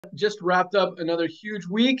just wrapped up another huge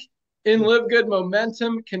week in Live Good.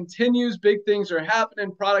 Momentum continues. Big things are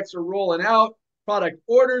happening. Products are rolling out. Product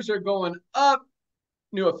orders are going up.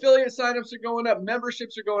 New affiliate signups are going up.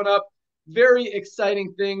 Memberships are going up. Very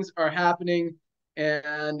exciting things are happening.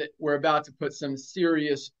 And we're about to put some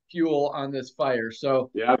serious fuel on this fire.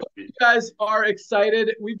 So, Yeah. you guys are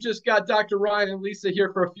excited. We've just got Dr. Ryan and Lisa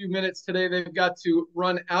here for a few minutes today. They've got to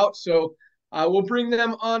run out. So, we'll bring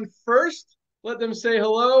them on first, let them say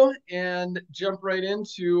hello, and jump right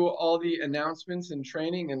into all the announcements and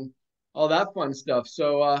training and all that fun stuff.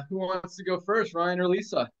 So, who wants to go first, Ryan or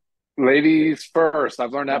Lisa? Ladies first.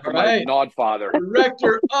 I've learned All that from my right. Nod father.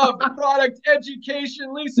 Director of Product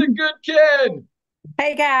Education, Lisa Goodkin.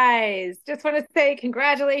 Hey guys, just want to say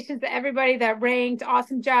congratulations to everybody that ranked.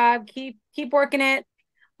 Awesome job. Keep working it.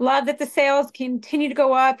 Love that the sales continue to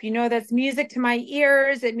go up. You know, that's music to my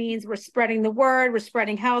ears. It means we're spreading the word, we're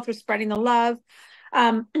spreading health, we're spreading the love.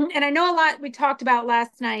 And I know a lot we talked about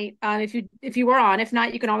last night. If you were on, if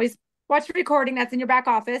not, you can always watch the recording that's in your back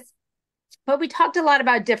office. But we talked a lot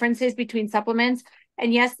about differences between supplements.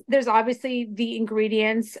 And yes, there's obviously the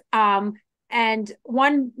ingredients. And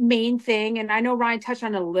one main thing, and I know Ryan touched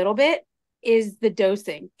on it a little bit, is the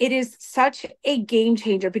dosing. It is such a game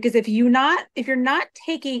changer because if you're not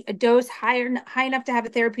taking a dose high enough to have a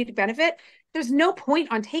therapeutic benefit, there's no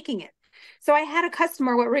point on taking it. So I had a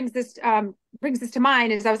customer. What brings this to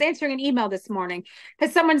mind is I was answering an email this morning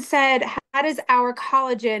because someone said, "How does our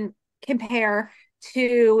collagen compare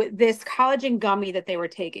to this collagen gummy that they were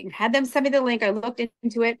taking?" Had them send me the link. I looked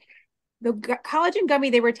into it. The collagen gummy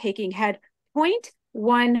they were taking had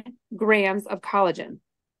 0.1 grams of collagen.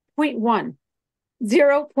 0.1.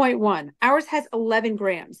 0.1. Ours has 11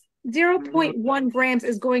 grams. 0.1 grams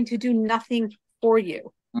is going to do nothing for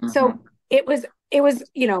you. So it was, it was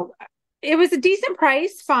a decent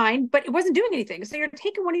price, fine, but it wasn't doing anything. So you're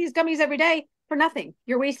taking one of these gummies every day for nothing.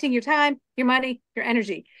 You're wasting your time, your money, your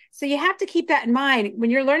energy. So you have to keep that in mind. When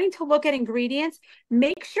you're learning to look at ingredients,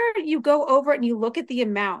 make sure you go over it and you look at the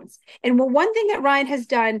amounts. And one thing that Ryan has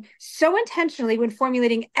done so intentionally when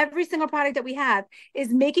formulating every single product that we have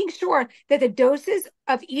is making sure that the doses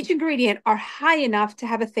of each ingredient are high enough to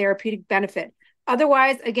have a therapeutic benefit.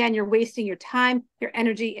 Otherwise, again, you're wasting your time, your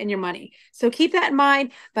energy, and your money. So keep that in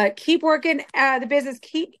mind, but keep working the business,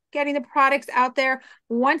 keep getting the products out there.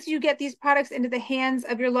 Once you get these products into the hands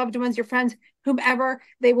of your loved ones, your friends, whomever,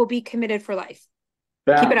 they will be committed for life.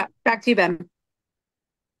 Keep it up. Back to you, Ben.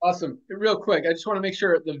 Awesome. Real quick, I just want to make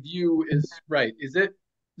sure the view is right. Is it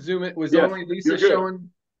Zoom? It was Yes, only Lisa showing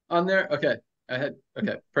on there? Okay.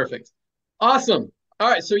 Okay, perfect. Awesome. All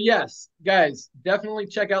right, so yes, guys, definitely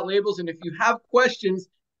check out labels. And if you have questions,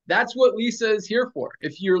 that's what Lisa is here for.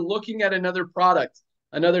 If you're looking at another product,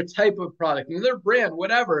 another type of product, another brand,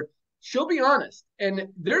 whatever, she'll be honest. And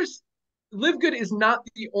Live Good is not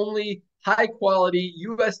the only high quality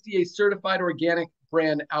USDA certified organic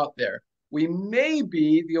brand out there. We may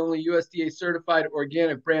be the only USDA certified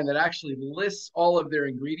organic brand that actually lists all of their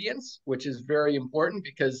ingredients, which is very important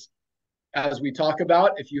because as we talk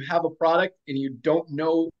about, if you have a product and you don't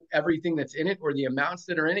know everything that's in it or the amounts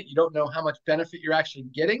that are in it, you don't know how much benefit you're actually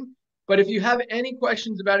getting. But if you have any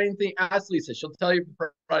questions about anything, ask Lisa. She'll tell you if the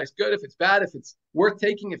product's good, if it's bad, if it's worth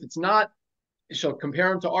taking, if it's not. She'll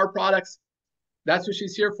compare them to our products. That's what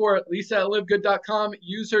she's here for. Lisa at livegood.com.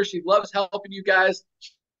 Use her. She loves helping you guys.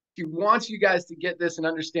 She wants you guys to get this and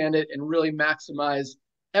understand it and really maximize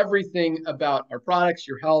everything about our products,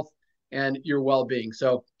 your health, and your well-being.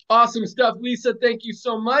 So awesome stuff, Lisa. Thank you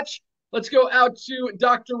so much. Let's go out to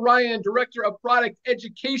Dr. Ryan, Director of Product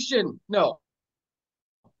Education. No,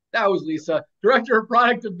 that was Lisa, Director of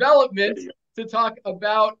Product Development, to talk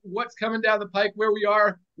about what's coming down the pike, where we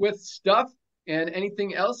are with stuff, and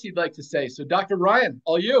anything else you'd like to say. So, Dr. Ryan,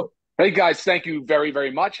 all you. Hey guys, thank you very,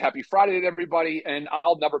 very much. Happy Friday to everybody. And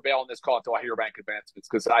I'll never bail on this call until I hear rank advancements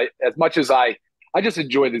because as much as I just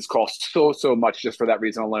enjoy this call so much just for that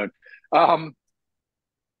reason alone.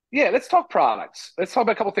 Yeah, let's talk products. Let's talk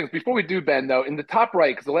about a couple things. Before we do, Ben, though, in the top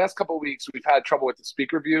right, because the last couple of weeks we've had trouble with the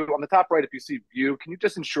speaker view. On the top right, if you see view, can you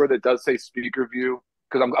just ensure that it does say speaker view?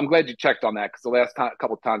 Because I'm glad you checked on that because the last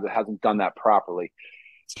couple of times it hasn't done that properly.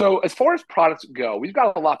 So as far as products go, we've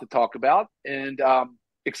got a lot to talk about and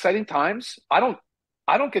exciting times. I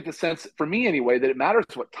don't get the sense, for me anyway, that it matters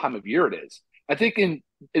what time of year it is. I think in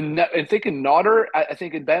thinking Nodder, I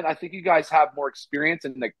think in Ben, I think you guys have more experience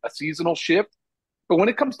in like a seasonal shift. But when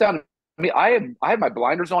it comes down to me, I have my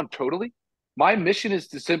blinders on totally. My mission is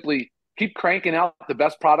to simply keep cranking out the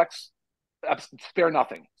best products. Spare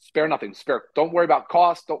nothing. Don't worry about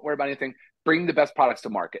cost. Don't worry about anything. Bring the best products to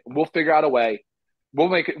market. And we'll figure out a way We'll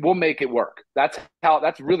make it work. That's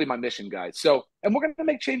really my mission, guys. So, and we're going to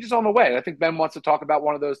make changes on the way. I think Ben wants to talk about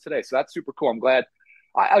one of those today. So that's super cool. I'm glad.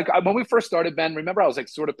 When we first started, Ben, remember I was like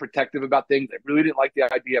sort of protective about things. I really didn't like the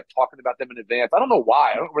idea of talking about them in advance. I don't know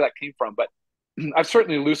why. I don't know where that came from, but I've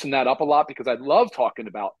certainly loosened that up a lot because I love talking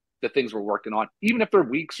about the things we're working on, even if they're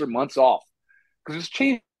weeks or months off, because it's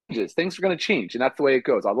changes. Things are going to change, and that's the way it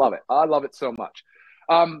goes. I love it. I love it so much.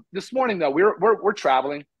 This morning, though, we're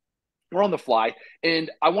traveling. We're on the fly.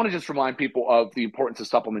 And I want to just remind people of the importance of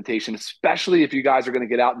supplementation, especially if you guys are going to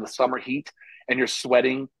get out in the summer heat and you're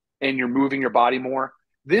sweating and you're moving your body more.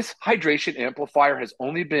 This hydration amplifier has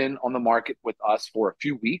only been on the market with us for a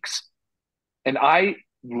few weeks. And I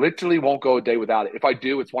literally won't go a day without it. If I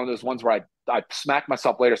do, it's one of those ones where I smack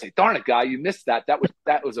myself later and say, darn it, guy, you missed that.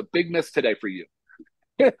 That was a big miss today for you.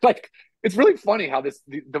 Like, it's really funny how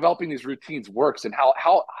developing these routines works and how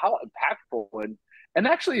impactful and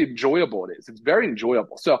actually enjoyable it is. It's very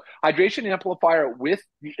enjoyable. So hydration amplifier with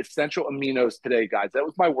the essential aminos today, guys. That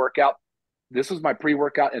was my workout. This was my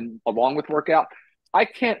pre-workout and along with workout. I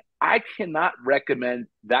cannot recommend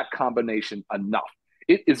that combination enough.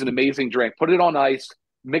 It is an amazing drink. Put it on ice,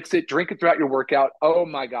 mix it, drink it throughout your workout. Oh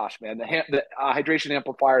my gosh, man. The hydration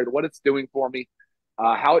amplifier, what it's doing for me,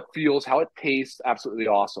 how it feels, how it tastes, absolutely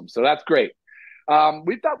awesome. So that's great.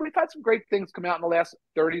 We've had some great things come out in the last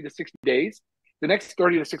 30 to 60 days. The next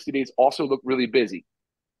 30 to 60 days also look really busy.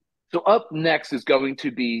 So up next is going to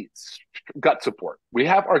be gut support. We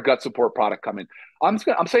have our gut support product coming. I'm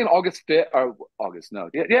saying August 5th or August, no.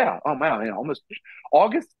 Yeah. Oh man, almost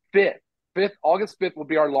August 5th. August 5th will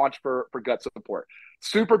be our launch for gut support.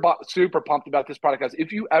 Super pumped about this product, guys.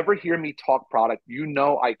 If you ever hear me talk product, you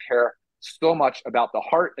know I care so much about the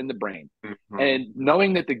heart and the brain. Mm-hmm. And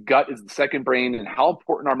knowing that the gut is the second brain and how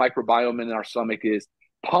important our microbiome in our stomach is,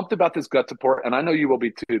 pumped about this gut support. And I know you will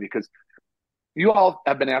be too, because you all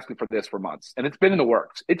have been asking for this for months and it's been in the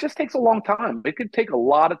works. It just takes a long time. It could take a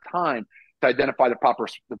lot of time to identify the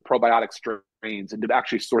probiotic strains and to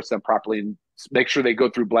actually source them properly and make sure they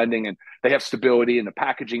go through blending and they have stability and the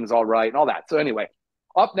packaging is all right and all that. So anyway,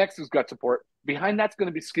 up next is gut support. Behind that's going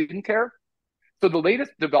to be skincare. So the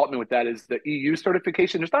latest development with that is the EU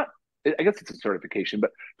certification. I guess it's a certification, but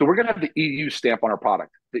so we're going to have the EU stamp on our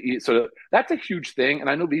product. So that's a huge thing. And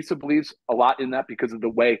I know Lisa believes a lot in that because of the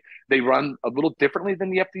way they run a little differently than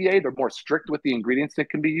the FDA. They're more strict with the ingredients that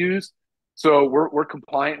can be used. So we're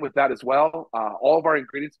compliant with that as well. All of our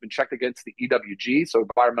ingredients have been checked against the EWG, so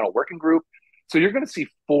Environmental Working Group. So you're going to see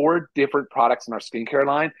 4 different products in our skincare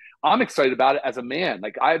line. I'm excited about it as a man.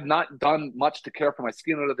 Like, I have not done much to care for my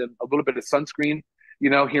skin other than a little bit of sunscreen,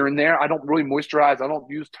 here and there. I don't really moisturize. I don't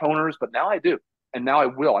use toners, but now I do. And now I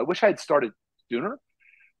will. I wish I had started sooner,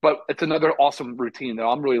 but it's another awesome routine that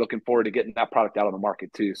I'm really looking forward to getting that product out on the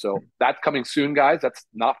market too. So that's coming soon, guys. That's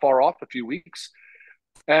not far off, a few weeks.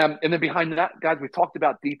 And then behind that, guys, we talked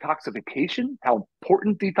about detoxification, how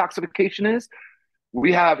important detoxification is.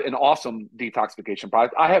 We have an awesome detoxification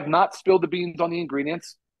product. I have not spilled the beans on the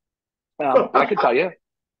ingredients. I can tell you.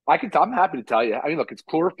 I'm happy to tell you. I mean, look, it's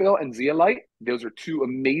chlorophyll and zeolite. Those are 2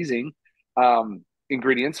 amazing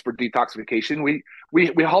ingredients for detoxification.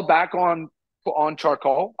 We held back on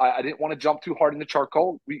charcoal. I didn't want to jump too hard into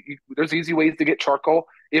charcoal. There's easy ways to get charcoal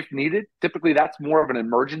if needed. Typically, that's more of an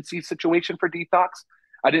emergency situation for detox.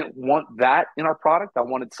 I didn't want that in our product. I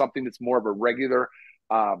wanted something that's more of a regular,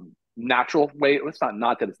 natural way. It's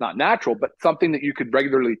not that it's not natural, but something that you could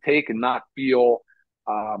regularly take and not feel,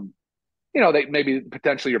 that maybe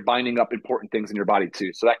potentially you're binding up important things in your body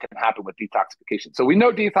too. So that can happen with detoxification. So we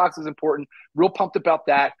know detox is important. Real pumped about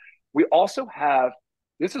that. We also have,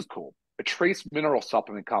 this is cool, a trace mineral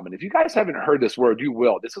supplement coming. If you guys haven't heard this word, you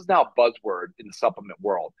will. This is now a buzzword in the supplement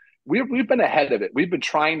world. We've been ahead of it. We've been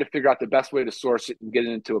trying to figure out the best way to source it and get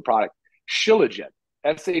it into a product. Shilajit,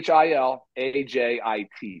 Shilajit,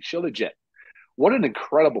 Shilajit. What an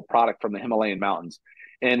incredible product from the Himalayan mountains.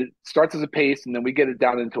 And it starts as a paste, and then we get it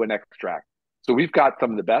down into an extract. So we've got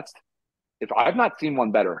some of the best. If I've not seen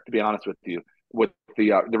one better, to be honest with you, with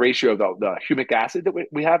the ratio of the humic acid that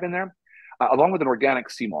we have in there, along with an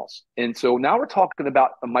organic sea moss. And so now we're talking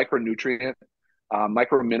about a micronutrient,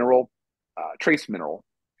 micro mineral, trace mineral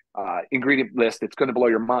ingredient list that's going to blow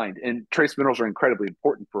your mind. And trace minerals are incredibly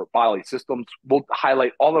important for bodily systems. We'll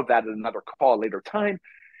highlight all of that in another call later time.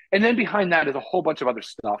 And then behind that is a whole bunch of other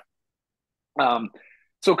stuff.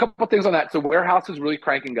 So a couple of things on that. So warehouse is really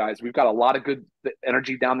cranking, guys. We've got a lot of good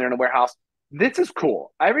energy down there in the warehouse. This is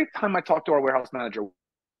cool. Every time I talk to our warehouse manager,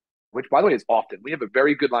 which by the way is often, we have a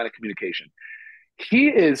very good line of communication. He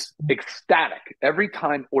is ecstatic every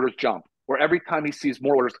time orders jump or every time he sees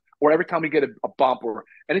more orders, or every time we get a bump, or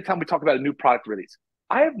anytime we talk about a new product release.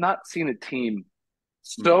 I have not seen a team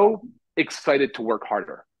so excited to work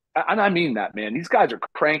harder. And I mean that, man. These guys are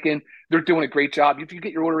cranking. They're doing a great job. If you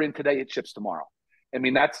get your order in today, it ships tomorrow. I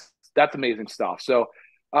mean, that's amazing stuff. So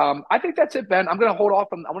I think that's it, Ben. I'm going to hold off.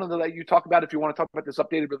 I wanted to let you talk about if you want to talk about this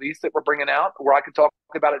updated release that we're bringing out, where I can talk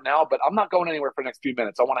about it now. But I'm not going anywhere for the next few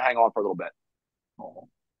minutes. I want to hang on for a little bit.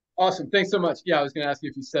 Awesome. Thanks so much. Yeah, I was going to ask you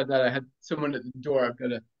if you said that. I had someone at the door. I've got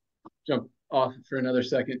to jump off for another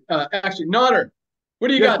second. Actually, Nodder, what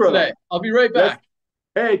do you got today? I'll be right back.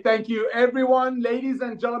 Hey, thank you, everyone. Ladies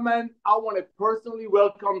and gentlemen, I want to personally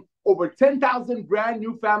welcome over 10,000 brand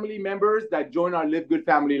new family members that joined our Live Good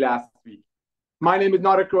family last week. My name is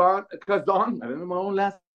Nodder Kazan. I don't know my own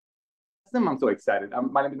last name. I'm so excited.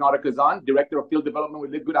 My name is Nodder Kazan, Director of Field Development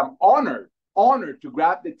with Live Good. I'm honored to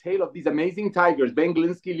grab the tail of these amazing tigers, Ben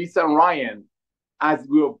Glinsky, Lisa, and Ryan, as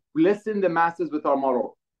we're blessing the masses with our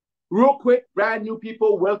model. Real quick, brand new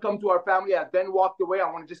people, welcome to our family. As Ben walked away, I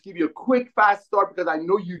want to just give you a quick, fast start because I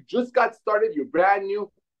know you just got started. You're brand new.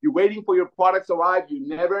 You're waiting for your products to arrive. You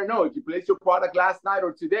never know. If you placed your product last night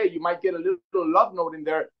or today, you might get a little love note in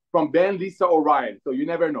there from Ben, Lisa, or Ryan. So you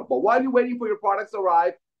never know. But while you're waiting for your products to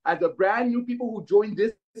arrive, as a brand new people who joined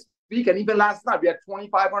this week and even last night, we had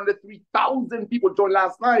 2,500, 3,000 people join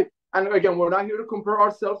last night. And again, we're not here to compare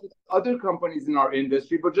ourselves with other companies in our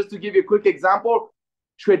industry, but just to give you a quick example,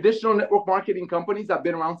 traditional network marketing companies have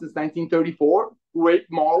been around since 1934. Great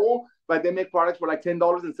model, but they make products for like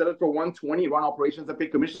 $10 and sell it for $120, run operations and pay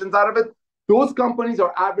commissions out of it. Those companies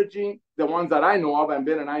are averaging, the ones that I know of, and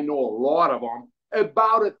Ben and I know a lot of them,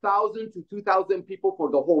 about 1,000 to 2,000 people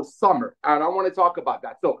for the whole summer. And I want to talk about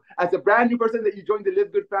that. So as a brand new person that you joined the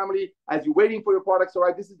Live Good family, as you're waiting for your products to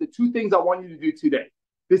arrive, this is the two things I want you to do today.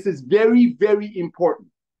 This is very, very important.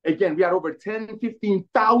 Again, we had over 10,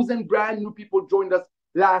 15,000 brand new people joined us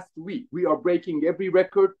last week. We are breaking every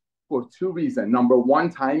record for two reasons. Number one,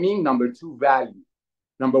 timing. Number two, value.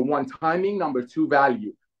 Number one, timing. Number two,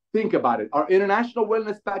 value. Think about it. Our international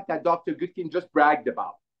wellness pack that Dr. Goodkin just bragged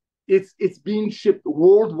about, it's being shipped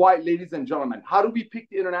worldwide, ladies and gentlemen. How do we pick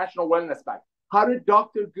the international wellness pack? How did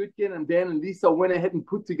Dr. Goodkin and Ben and Lisa went ahead and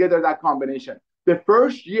put together that combination? The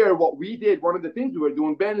first year, what we did, one of the things we were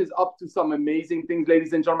doing, Ben is up to some amazing things,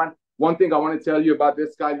 ladies and gentlemen. One thing I want to tell you about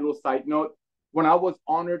this guy, little side note, when I was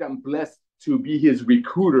honored and blessed to be his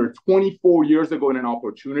recruiter 24 years ago in an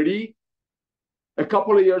opportunity, a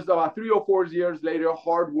couple of years, about 3 or 4 years later,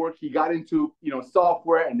 hard work, he got into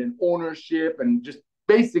software and then ownership and just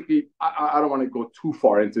basically, I don't want to go too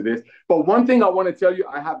far into this, but one thing I want to tell you,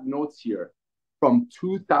 I have notes here from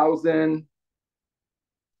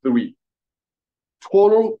 2003.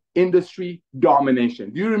 Total industry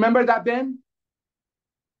domination. Do you remember that, Ben?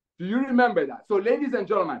 Do you remember that? So ladies and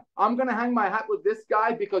gentlemen, I'm going to hang my hat with this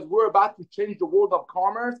guy because we're about to change the world of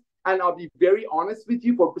commerce. And I'll be very honest with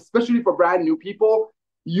you, especially for brand new people,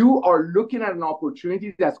 you are looking at an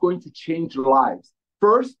opportunity that's going to change lives.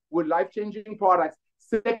 First, with life-changing products.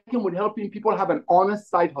 Second, with helping people have an honest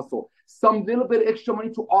side hustle. Some little bit extra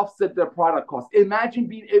money to offset their product costs. Imagine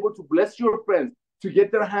being able to bless your friends to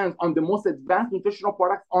get their hands on the most advanced nutritional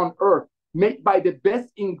products on earth, made by the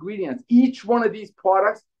best ingredients. Each one of these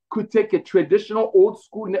products could take a traditional old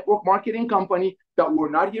school network marketing company that we're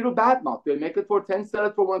not here to badmouth. They make it for 10, sell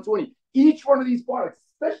it for 120. Each one of these products,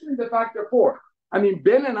 especially the Factor 4. I mean,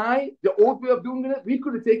 Ben and I, the old way of doing it, we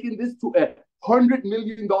could have taken this to a $100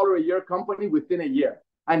 million a year company within a year.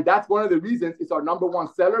 And that's one of the reasons it's our number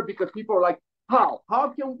one seller, because people are like, how? How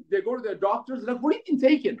can they go to their doctors? Like, what have you been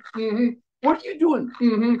taking? Mm-hmm. What are you doing?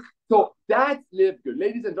 Mm-hmm. So that's Live Good.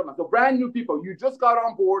 Ladies and gentlemen, so brand new people, you just got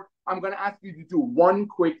on board. I'm going to ask you to do one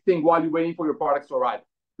quick thing while you're waiting for your products to arrive.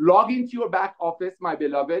 Log into your back office, my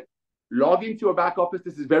beloved. Log into your back office.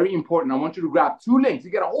 This is very important. I want you to grab 2 links.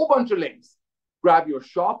 You get a whole bunch of links. Grab your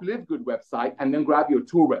Shop Live Good website and then grab your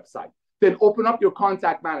tour website. Then open up your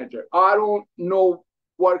contact manager. I don't know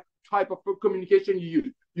what type of communication you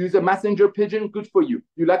use. Use a messenger pigeon, good for you.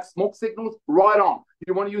 You like smoke signals? Right on.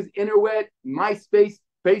 You want to use Interweb, MySpace,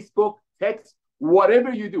 Facebook, text,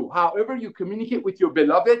 whatever you do, however you communicate with your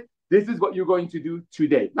beloved, this is what you're going to do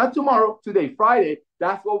today. Not tomorrow, today, Friday.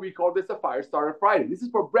 That's what we call this a Firestarter Friday. This is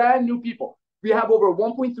for brand new people. We have over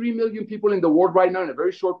 1.3 million people in the world right now in a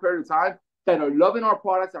very short period of time that are loving our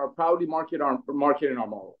products and are proudly marketing our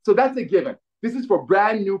model. So that's a given. This is for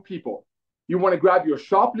brand new people. You want to grab your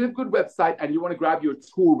Shop Live Good website and you want to grab your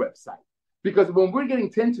tour website. Because when we're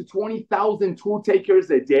getting 10 to 20,000 tour takers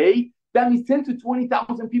a day, that means 10 to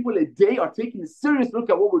 20,000 people a day are taking a serious look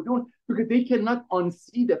at what we're doing because they cannot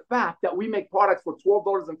unsee the fact that we make products for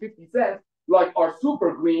 $12.50 like our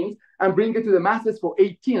super greens, and bring it to the masses for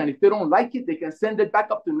 18. And if they don't like it, they can send it back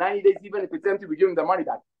up to 90 days. Even if it's empty, we give them the money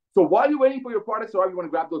back. So while you're waiting for your products, or you want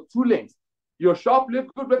to grab those two links, your Shop Live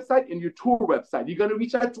Good website and your tour website. You're going to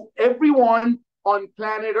reach out to everyone on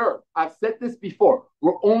planet Earth. I've said this before.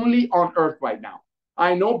 We're only on Earth right now.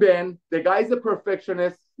 I know Ben, the guy's a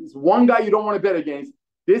perfectionist. He's one guy you don't want to bet against.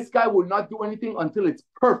 This guy will not do anything until it's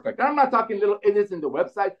perfect. And I'm not talking little edits in the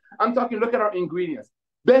website. I'm talking, look at our ingredients.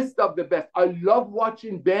 Best of the best. I love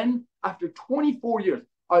watching Ben after 24 years.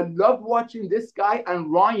 I love watching this guy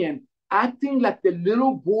and Ryan acting like the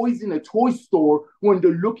little boys in a toy store when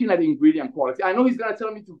they're looking at ingredient quality. I know he's going to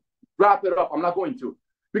tell me to wrap it up. I'm not going to.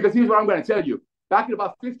 Because here's what I'm going to tell you. Back in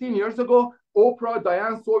about 15 years ago, Oprah,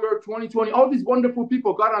 Diane Sawyer, 2020, all these wonderful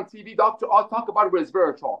people got on TV. I'll talk about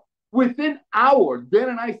resveratrol. Within hours, Ben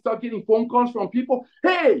and I start getting phone calls from people.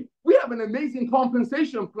 Hey, we have an amazing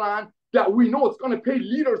compensation plan that we know it's going to pay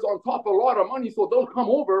leaders on top of a lot of money, so they'll come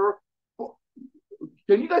over.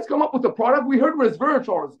 Can you guys come up with a product? We heard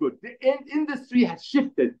resveratrol is good. The industry has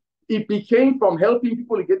shifted. It became from helping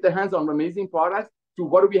people to get their hands on amazing products to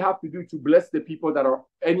what do we have to do to bless the people that are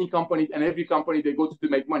any company and every company they go to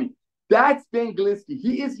make money. That's Ben Glinsky.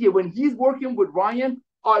 He is here. When he's working with Ryan,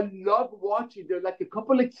 I love watching. They're like a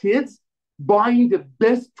couple of kids buying the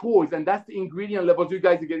best toys, and that's the ingredient levels you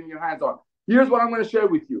guys are getting your hands on. Here's what I'm going to share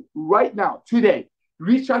with you right now, today.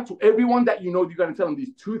 Reach out to everyone that you know. You're going to tell them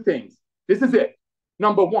these two things. This is it.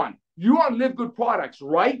 Number one, you want Live Good products,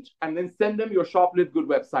 right? And then send them your Shop Live Good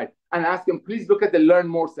website and ask them, please look at the Learn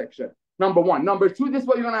More section. Number one. Number two, this is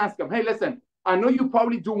what you're going to ask them. Hey, listen, I know you're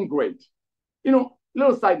probably doing great. You know,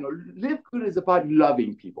 little side note, Live Good is about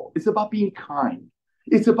loving people. It's about being kind.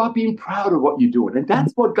 It's about being proud of what you're doing. And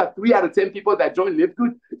that's what got 3 out of 10 people that joined Live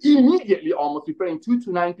Good immediately, almost referring 2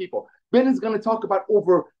 to 9 people. Ben is going to talk about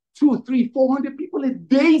over 200, 300, 400 people a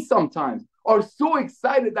day sometimes are so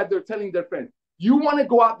excited that they're telling their friends. You want to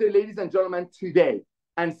go out there, ladies and gentlemen, today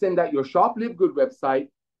and send out your Shop Live Good website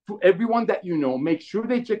to everyone that you know. Make sure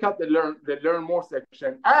they check out the Learn More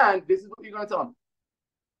section. And this is what you're going to tell them.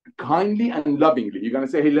 Kindly and lovingly, you're going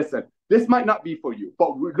to say, hey, listen, this might not be for you,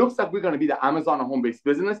 but it looks like we're going to be the Amazon of home-based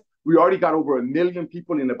business. We already got over 1 million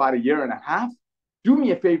people in about 1.5 years. Do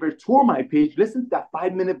me a favor, tour my page, listen to that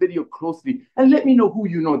 5-minute video closely, and let me know who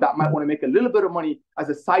you know that might want to make a little bit of money as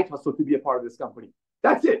a side hustle to be a part of this company.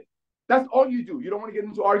 That's it. That's all you do. You don't want to get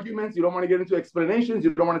into arguments. You don't want to get into explanations.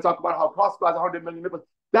 You don't want to talk about how Costco has 100 million people.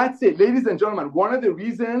 That's it. Ladies and gentlemen, one of the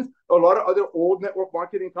reasons a lot of other old network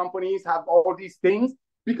marketing companies have all these things,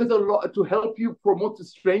 because a lot to help you promote to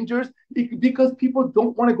strangers, because people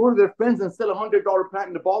don't want to go to their friends and sell $100 plant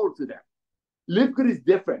in the bottle to them. Live Good is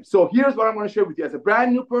different. So here's what I'm going to share with you. As a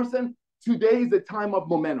brand new person, today is a time of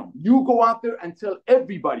momentum. You go out there and tell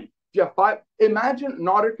everybody. If you have 5, imagine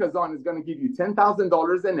Nader Kazan is going to give you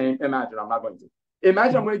 $10,000 a name. Imagine, I'm not going to.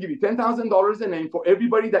 Imagine I'm going to give you $10,000 a name for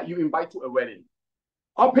everybody that you invite to a wedding.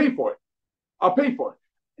 I'll pay for it. I'll pay for it.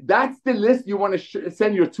 That's the list you want to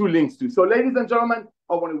send your 2 links to. So ladies and gentlemen,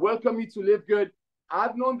 I want to welcome you to Live Good.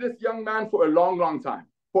 I've known this young man for a long, long time.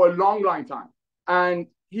 For a long, long time. And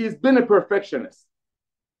he's been a perfectionist.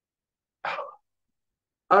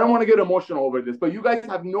 I don't want to get emotional over this, but you guys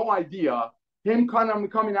have no idea him kind of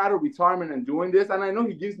coming out of retirement and doing this. And I know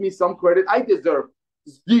he gives me some credit. I deserve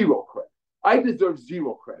 0 credit. I deserve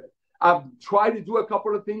 0 credit. I've tried to do a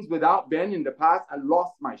couple of things without Ben in the past. I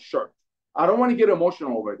lost my shirt. I don't want to get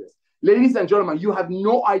emotional over this. Ladies and gentlemen, you have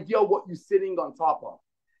no idea what you're sitting on top of.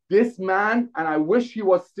 This man, and I wish he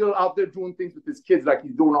was still out there doing things with his kids like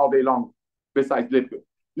he's doing all day long besides Live Good.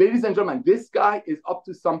 Ladies and gentlemen, this guy is up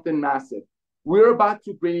to something massive. We're about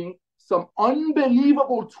to bring some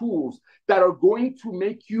unbelievable tools that are going to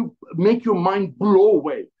make your mind blow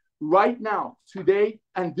away. Right now, today,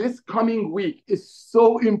 and this coming week is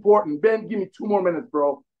so important. Ben, give me 2 more minutes,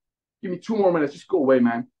 bro. Give me 2 more minutes. Just go away,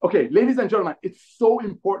 man. Okay, ladies and gentlemen, it's so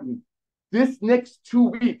important. This next 2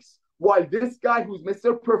 weeks, while this guy who's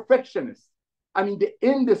Mr. Perfectionist, I mean, the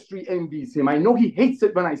industry envies him. I know he hates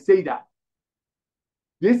it when I say that.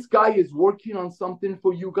 This guy is working on something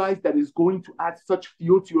for you guys that is going to add such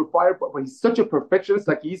fuel to your fire. But he's such a perfectionist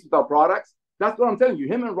like he is with our products. That's what I'm telling you.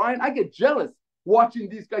 Him and Ryan, I get jealous watching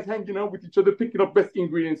these guys hanging out with each other, picking up best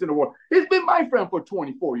ingredients in the world. He's been my friend for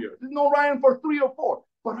 24 years. There's no Ryan for 3 or 4.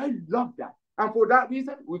 But I love that. And for that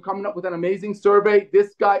reason, we're coming up with an amazing survey.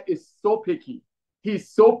 This guy is so picky.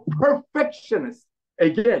 He's so perfectionist.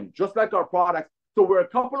 Again, just like our products. So we're a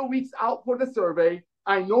couple of weeks out for the survey.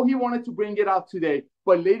 I know he wanted to bring it out today.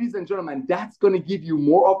 But ladies and gentlemen, that's going to give you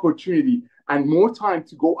more opportunity and more time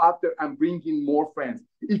to go out there and bring in more friends.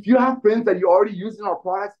 If you have friends that you're already using our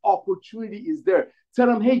products, opportunity is there. Tell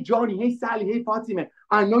them, hey, Johnny, hey, Sally, hey, Fatima,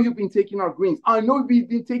 I know you've been taking our greens. I know you've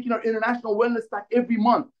been taking our international wellness pack every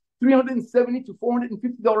month. $370 to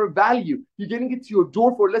 $450 value. You're getting it to your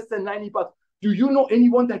door for less than $90. Do you know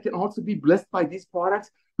anyone that can also be blessed by these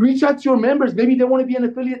products? Reach out to your members. Maybe they want to be an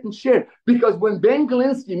affiliate and share. Because when Ben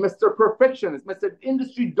Glinsky, Mr. Perfectionist, Mr.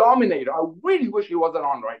 Industry Dominator, I really wish he wasn't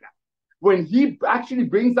on right now. When he actually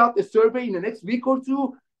brings out the survey in the next week or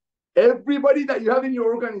two, everybody that you have in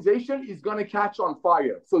your organization is going to catch on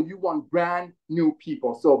fire. So you want brand new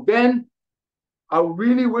people. So Ben, I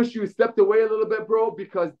really wish you stepped away a little bit, bro,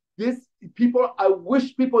 because I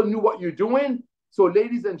wish people knew what you're doing. So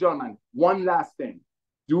ladies and gentlemen, one last thing.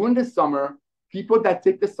 During the summer, people that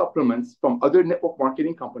take the supplements from other network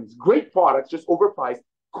marketing companies, great products, just overpriced,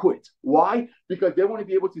 quit. Why? Because they want to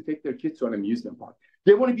be able to take their kids to an amusement park.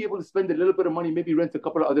 They want to be able to spend a little bit of money, maybe rent a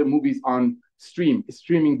couple of other movies on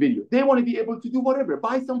streaming video. They want to be able to do whatever,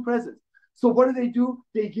 buy some presents. So what do?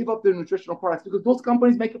 They give up their nutritional products because those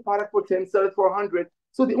companies make a product for 10, sell it for 100.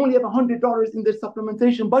 So they only have $100 in their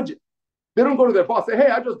supplementation budget. They don't go to their boss, say, hey,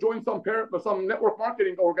 I just joined some network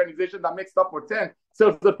marketing organization that makes stuff for 10,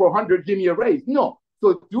 sells it for 100, give me a raise. No.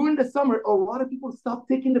 So during the summer, a lot of people stop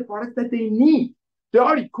taking the products that they need. They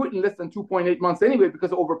already quit in less than 2.8 months anyway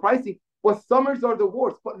because of overpricing. But summers are the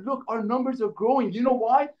worst. But look, our numbers are growing. You know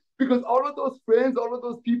why? Because all of those friends, all of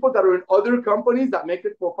those people that are in other companies that make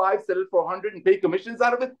it for 5, sell it for 100 and pay commissions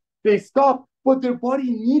out of it, they stop. But their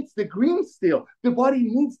body needs the green still. The body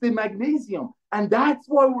needs the magnesium. And that's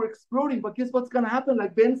why we're exploding. But guess what's going to happen?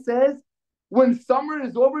 Like Ben says, when summer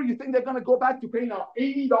is over, you think they're going to go back to paying now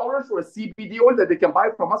 $80 for a CBD oil that they can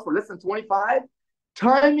buy from us for less than 25?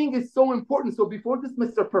 Timing is so important. So before this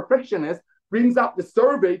Mr. Perfectionist brings out the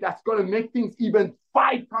survey that's going to make things even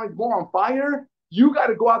 5 times more on fire, you got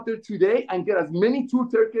to go out there today and get as many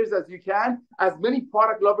truth takers as you can, as many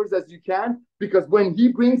product lovers as you can, because when he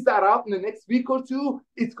brings that out in the next week or two,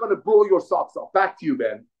 it's going to blow your socks off. Back to you,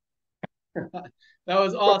 Ben. That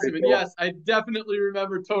was awesome. And yes, I definitely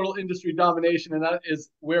remember total industry domination, and that is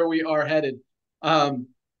where we are headed.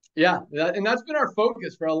 Yeah, and that's been our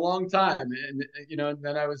focus for a long time. And, and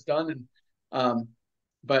then I was done.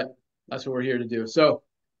 But that's what we're here to do. So,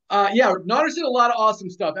 yeah, Nader did a lot of awesome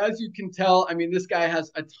stuff. As you can tell, I mean, this guy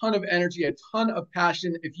has a ton of energy, a ton of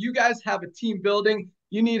passion. If you guys have a team building,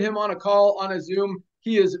 you need him on a call, on a Zoom.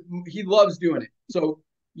 He loves doing it. So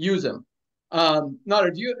use him.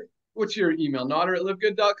 Nader, what's your email?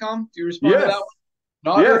 Nader@livegood.com. Do you respond to that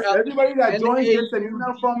one? Nader, yes, everybody that joins gets an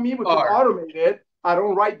email from me, which is automated. I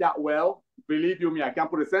don't write that well. Believe you me, I can't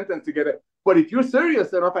put a sentence together. But if you're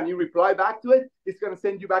serious enough and you reply back to it, it's going to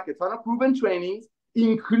send you back a ton of proven trainings,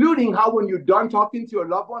 including how when you're done talking to your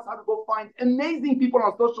loved ones, how to go find amazing people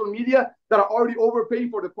on social media that are already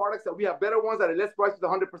overpaying for the products that we have better ones at a less price with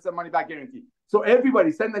 100% money back guarantee. So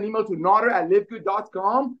everybody send an email to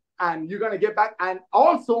nader@livegood.com and you're going to get back. And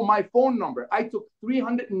also my phone number. I took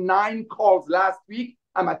 309 calls last week.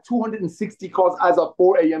 I'm at 260 calls as of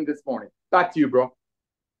 4 a.m. this morning. Back to you, bro.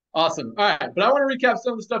 Awesome. All right. But I want to recap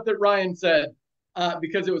some of the stuff that Ryan said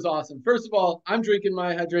because it was awesome. First of all, I'm drinking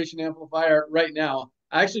my hydration amplifier right now.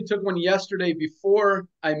 I actually took one yesterday before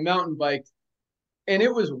I mountain biked. And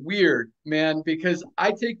it was weird, man, because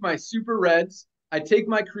I take my Super Reds, I take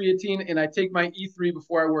my creatine, and I take my E3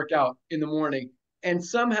 before I work out in the morning. And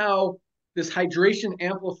somehow this hydration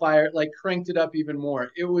amplifier like cranked it up even more.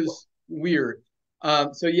 It was weird.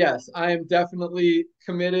 So yes, I am definitely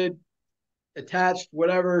committed, attached,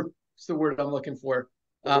 whatever is the word I'm looking for.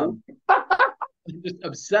 I'm just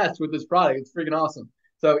obsessed with this product. It's freaking awesome.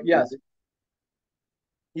 So yes,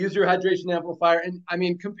 use your hydration amplifier. And I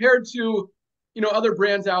mean, compared to, other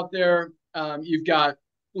brands out there, you've got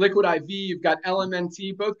Liquid IV, you've got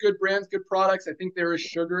LMNT, both good brands, good products. I think there is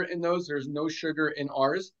sugar in those. There's no sugar in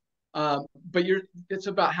ours. But it's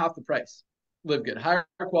about half the price. Live Good, higher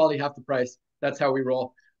quality, half the price. That's how we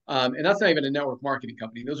roll. And that's not even a network marketing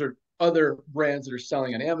company. Those are other brands that are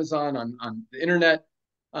selling on Amazon, on the internet,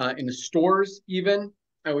 in the stores even.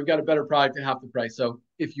 And we've got a better product at half the price. So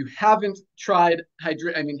if you haven't tried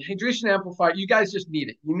hydration amplifier, you guys just need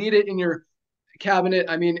it. You need it in your cabinet.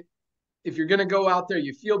 I mean, if you're going to go out there,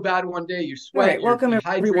 you feel bad one day, you sweat, right, welcome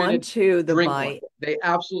everyone to the Bite. They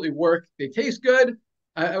absolutely work. They taste good.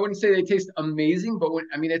 I wouldn't say they taste amazing, but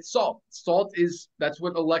it's salt. Salt that's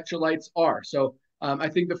what electrolytes are. So I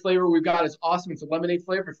think the flavor we've got is awesome. It's a lemonade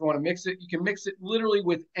flavor. If you want to mix it, you can mix it literally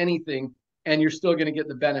with anything, and you're still going to get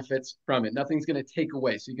the benefits from it. Nothing's going to take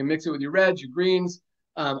away. So you can mix it with your reds, your greens.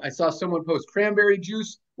 I saw someone post cranberry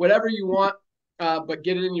juice, whatever you want. but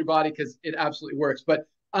get it in your body because it absolutely works. But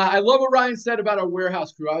I love what Ryan said about our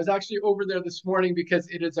warehouse crew. I was actually over there this morning because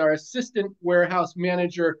it is our assistant warehouse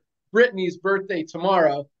manager, Brittany's birthday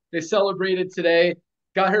tomorrow. They celebrated today,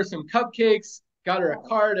 got her some cupcakes, got her a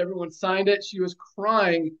card. Everyone signed it. She was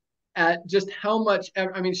crying at just how much,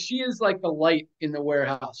 I mean, she is like the light in the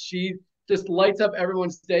warehouse. She just lights up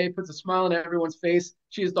everyone's day, puts a smile on everyone's face.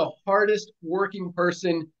 She is the hardest working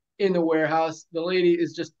person in the warehouse. The lady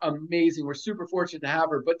is just amazing. We're super fortunate to have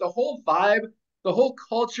her. But the whole vibe, the whole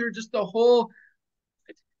culture, just the whole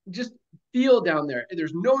just feel down there.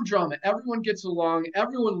 There's no drama. Everyone gets along.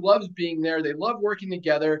 Everyone loves being there. They love working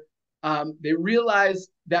together. They realize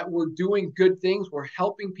that we're doing good things. We're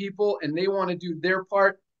helping people, and they want to do their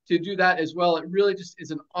part to do that as well. It really just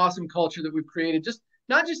is an awesome culture that we've created, just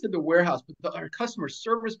not just at the warehouse, but our customer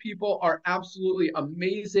service people are absolutely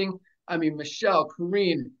amazing. I mean, Michelle,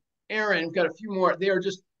 Corrine, Aaron, we've got a few more. They are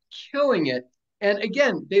just killing it. And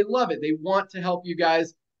again, they love it. They want to help you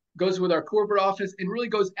guys. Goes with our corporate office and really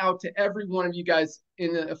goes out to every one of you guys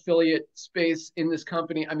in the affiliate space in this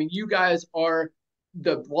company. I mean, you guys are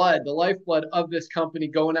the blood, the lifeblood of this company,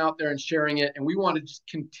 going out there and sharing it. And we want to just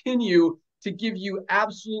continue to give you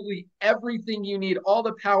absolutely everything you need, all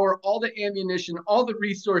the power, all the ammunition, all the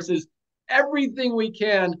resources, everything we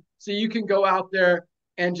can, so you can go out there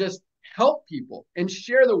and just help people and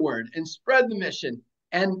share the word and spread the mission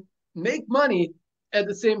and make money at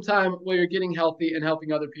the same time while you're getting healthy and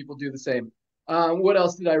helping other people do the same. What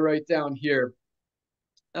else did I write down here?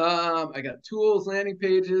 I got tools, landing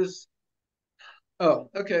pages. Oh,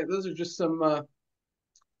 okay. Those are just some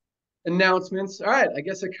announcements. All right. I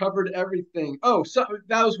guess I covered everything. Oh, so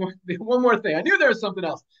that was one more thing. I knew there was something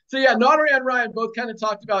else. So yeah, Nader and Ryan both kind of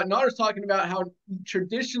talked about, Nader's talking about how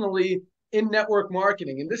traditionally in network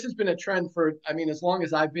marketing, and this has been a trend for, I mean, as long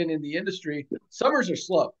as I've been in the industry, summers are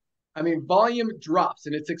slow. I mean, volume drops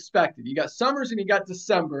and it's expected. You got summers and you got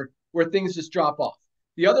December where things just drop off.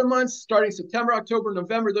 The other months, starting September, October,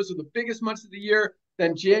 November, those are the biggest months of the year.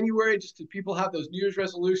 Then January, just because people have those New Year's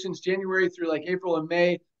resolutions, January through like April and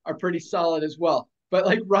May are pretty solid as well. But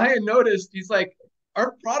like Ryan noticed, he's like,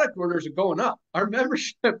 our product orders are going up. Our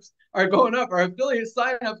memberships are going up. Our affiliate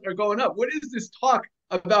signups are going up. What is this talk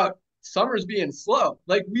about summers being slow?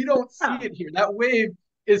 Like, we don't see it here. That wave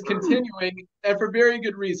is continuing, and for very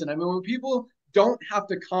good reason. I mean, when people don't have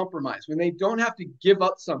to compromise, when they don't have to give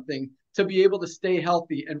up something to be able to stay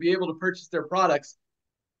healthy and be able to purchase their products,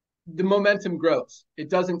 the momentum grows. It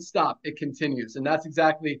doesn't stop. It continues. And that's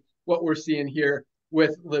exactly what we're seeing here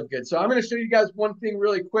with Live Good. So I'm going to show you guys one thing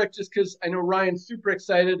really quick, just because I know Ryan's super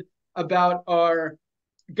excited about our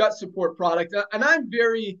gut support product. And I'm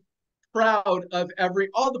very proud of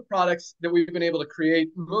all the products that we've been able to create,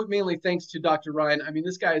 mainly thanks to Dr. Ryan. I mean,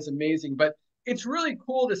 this guy is amazing, but it's really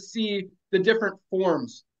cool to see the different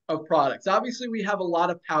forms of products. Obviously, we have a lot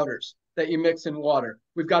of powders that you mix in water.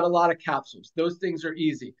 We've got a lot of capsules. Those things are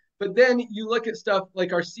easy. But then you look at stuff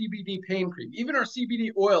like our CBD pain cream, even our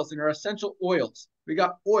CBD oils and our essential oils. We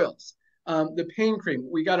got oils, the pain cream.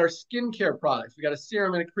 We got our skincare products. We got a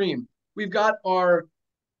serum and a cream. We've got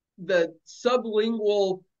the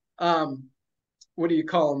sublingual, what do you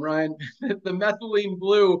call them, Ryan? The methylene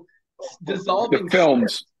blue dissolving the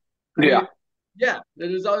films. Strips. I mean, yeah. Yeah, the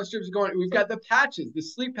dissolving strips going. We've got the patches, the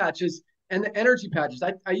sleep patches, and the energy patches.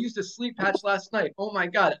 I used a sleep patch last night. Oh my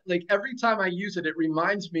God. Like every time I use it, it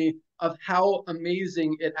reminds me of how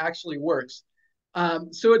amazing it actually works.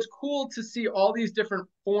 So it's cool to see all these different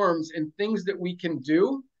forms and things that we can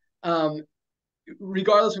do,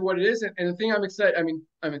 regardless of what it is. And the thing I'm excited, I mean,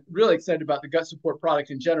 I'm really excited about the gut support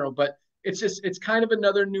product in general, but it's kind of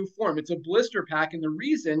another new form. It's a blister pack. And the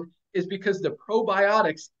reason is because the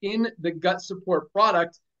probiotics in the gut support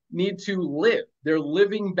product need to live. They're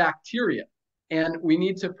living bacteria. And we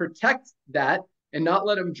need to protect that and not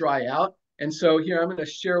let them dry out. And so here, I'm going to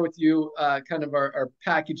share with you kind of our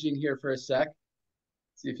packaging here for a sec.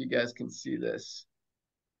 See if you guys can see this.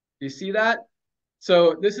 Do you see that?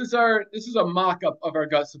 So this is a mock-up of our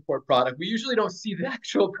gut support product. We usually don't see the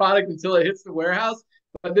actual product until it hits the warehouse,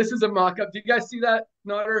 but this is a mock-up. Do you guys see that,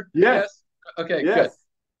 Nader? Yes. Okay, yes.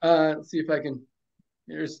 Good. Let's see if I can.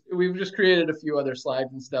 We've just created a few other slides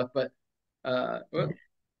and stuff, but well,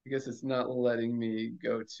 I guess it's not letting me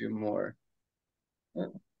go to more.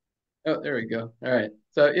 Oh, there we go. All right.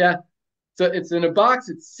 So yeah, so it's in a box.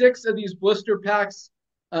 It's 6 of these blister packs.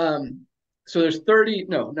 So there's 30,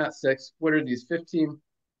 no, not 6. What are these? 15.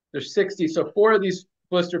 There's 60. So 4 of these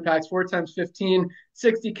blister packs, 4 times 15,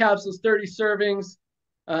 60 capsules, 30 servings.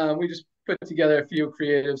 We just put together a few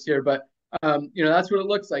creatives here, but that's what it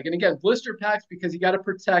looks like. And again, blister packs, because you got to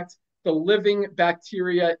protect the living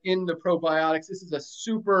bacteria in the probiotics. This is a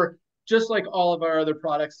super, just like all of our other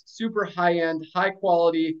products, super high-end, high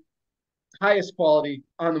quality, highest quality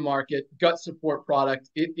on the market gut support product.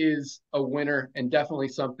 It is a winner and definitely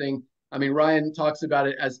something. I mean, Ryan talks about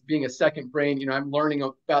it as being a second brain. You know, I'm learning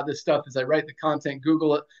about this stuff as I write the content,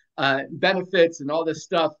 Google it, benefits and all this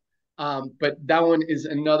stuff. But that one is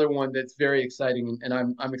another one that's very exciting, and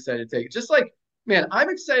I'm excited to take it. Just like, man, I'm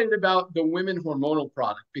excited about the women hormonal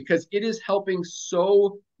product because it is helping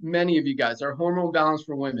so many of you guys. Our hormone balance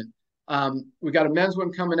for women. We got a men's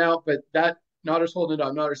one coming out, but that Notter's holding it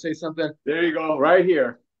up. Notter, say something. There you go, right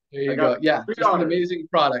here. There you go. Yeah, just an amazing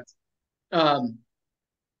product. And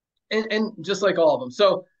just like all of them.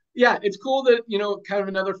 So yeah, it's cool that, you know, kind of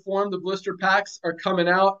another form, the blister packs are coming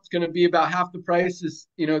out. It's going to be about half the price as,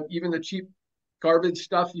 you know, even the cheap garbage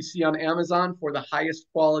stuff you see on Amazon for the highest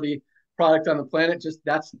quality product on the planet. Just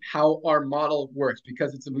that's how our model works,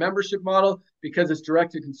 because it's a membership model, because it's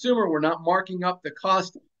direct to consumer. We're not marking up the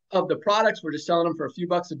cost of the products. We're just selling them for a few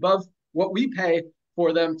bucks above what we pay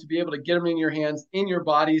for them to be able to get them in your hands, in your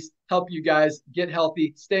bodies, help you guys get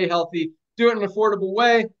healthy, stay healthy, do it in an affordable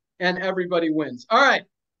way, and everybody wins. All right,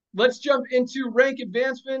 let's jump into rank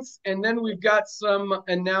advancements, and then we've got some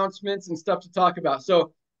announcements and stuff to talk about.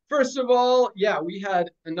 So first of all, yeah, we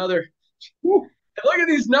had another, look at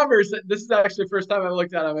these numbers. This is actually the first time I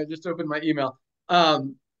looked at them. I just opened my email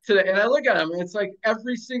today, and I look at them, and it's like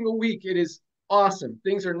every single week it is awesome.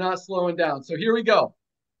 Things are not slowing down. So here we go.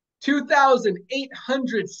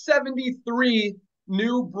 2,873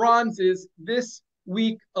 new bronzes this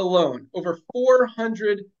week alone. Over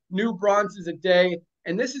 400 new bronzes a day.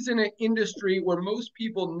 And this is in an industry where most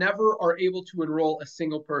people never are able to enroll a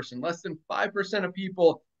single person. Less than 5% of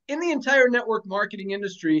people in the entire network marketing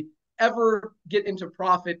industry ever get into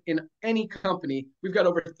profit in any company. We've got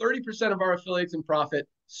over 30% of our affiliates in profit.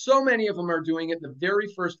 So many of them are doing it the very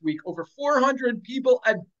first week. Over 400 people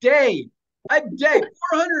a day.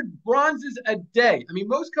 400 bronzes a day. I mean,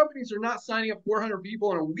 most companies are not signing up 400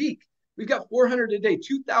 people in a week. We've got 400 a day,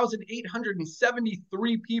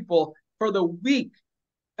 2,873 people for the week.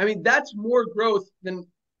 I mean, that's more growth than,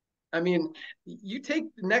 I mean, you take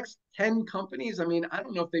the next 10 companies. I mean, I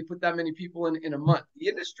don't know if they put that many people in a month. The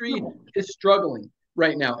industry is struggling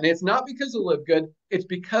right now. And it's not because of Live Good. It's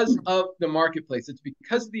because of the marketplace. It's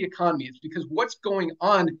because of the economy. It's because what's going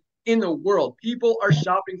on in the world. People are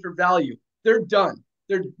shopping for value. They're done.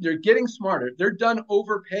 They're getting smarter. They're done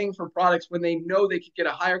overpaying for products when they know they could get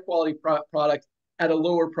a higher quality product at a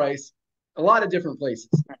lower price. A lot of different places.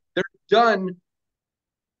 They're done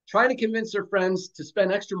trying to convince their friends to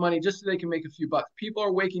spend extra money just so they can make a few bucks. People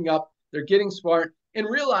are waking up. They're getting smart and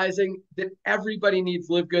realizing that everybody needs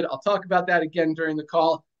Live Good. I'll talk about that again during the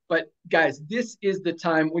call. But guys, this is the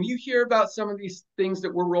time. When you hear about some of these things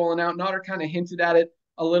that we're rolling out, Notter kind of hinted at it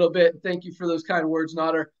a little bit. Thank you for those kind words,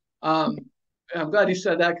 Notter. I'm glad you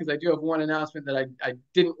said that because I do have one announcement that I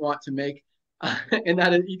didn't want to make. And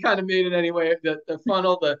that is, you kind of made it anyway. The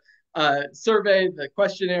funnel, the survey, the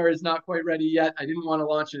questionnaire is not quite ready yet. I didn't want to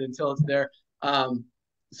launch it until it's there.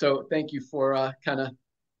 So thank you for kind of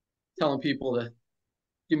telling people to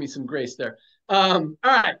give me some grace there. All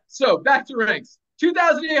right, so back to ranks.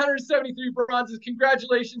 2,873 bronzes.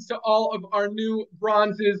 Congratulations to all of our new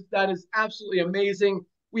bronzes. That is absolutely amazing.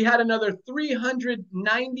 We had another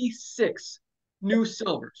 396 new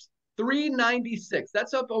silvers. 396.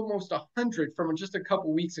 That's up almost 100 from just a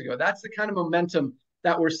couple weeks ago. That's the kind of momentum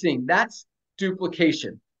that we're seeing. That's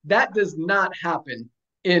duplication. That does not happen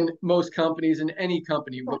in most companies, in any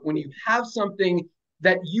company. But when you have something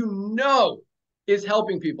that you know is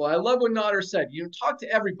helping people, I love what Notter said. You talk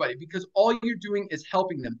to everybody because all you're doing is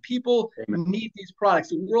helping them. People need these products.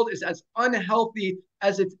 The world is as unhealthy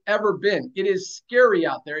as it's ever been. It is scary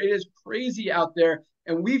out there. It is crazy out there.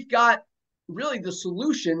 And we've got really the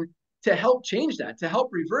solution to help change that, to help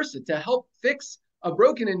reverse it, to help fix a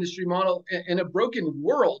broken industry model in a broken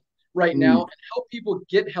world right now and help people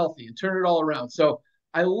get healthy and turn it all around. So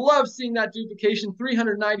I love seeing that duplication.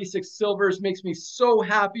 396 silvers makes me so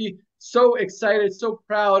happy, so excited, so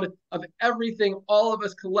proud of everything all of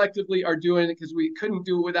us collectively are doing, because we couldn't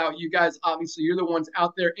do it without you guys. Obviously, you're the ones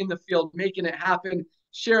out there in the field making it happen,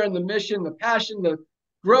 sharing the mission, the passion, the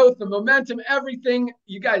growth, the momentum, everything.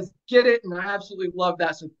 You guys get it, and I absolutely love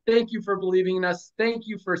that. So thank you for believing in us. Thank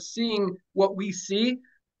you for seeing what we see,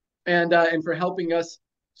 and for helping us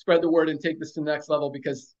spread the word and take this to the next level,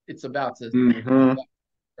 because it's about to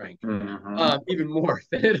Frank. Even more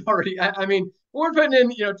than it already. I mean, we're putting in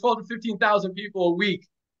 12 to 15,000 people a week.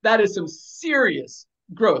 That is some serious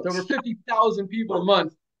growth. Over 50,000 people a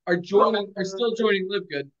month are still joining Live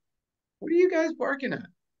Good. What are you guys barking at?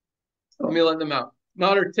 Let me let them out.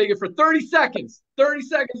 Nader, take it for 30 seconds. 30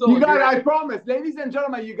 seconds You only. got it, I promise. Ladies and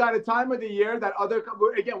gentlemen, you got a time of the year that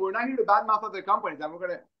we're not here to badmouth other companies, and we're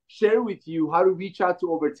going to share with you how to reach out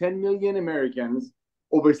to over 10 million Americans,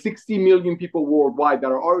 over 60 million people worldwide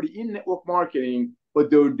that are already in network marketing, but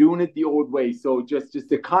they're doing it the old way. So just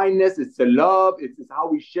the kindness, it's the love, it's how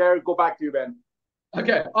we share. Go back to you, Ben.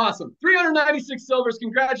 Okay, awesome. 396 silvers.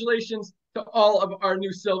 Congratulations to all of our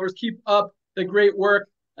new silvers. Keep up the great work.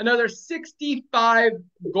 Another 65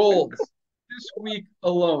 golds this week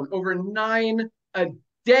alone. Over 9 a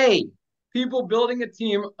day. People building a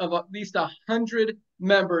team of at least 100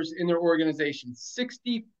 members in their organization.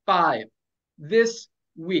 65 this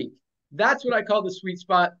week. That's what I call the sweet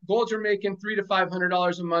spot. Golds are making $300 to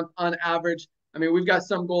 $500 a month on average. I mean, we've got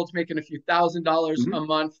some golds making a few $1,000s a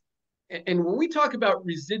month. And when we talk about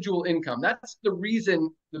residual income, that's the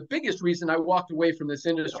biggest reason I walked away from this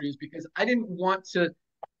industry, is because I didn't want to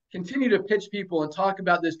continue to pitch people and talk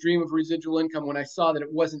about this dream of residual income when I saw that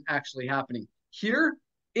it wasn't actually happening. Here,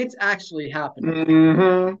 it's actually happening.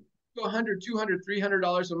 $100, $200,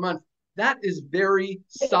 $300 a month. That is very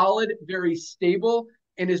solid, very stable,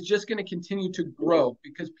 and is just going to continue to grow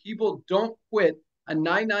because people don't quit a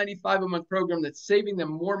 $9.95 a month program that's saving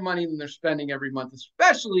them more money than they're spending every month,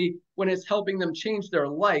 especially when it's helping them change their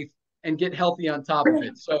life and get healthy on top of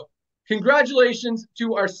it. So congratulations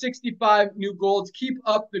to our 65 new golds. Keep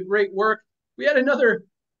up the great work. We had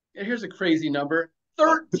here's a crazy number,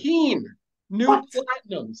 13 new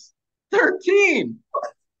platinums. 13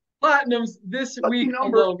 platinums this week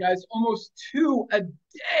alone, guys. Almost 2 a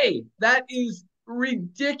day. That is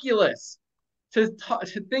ridiculous. To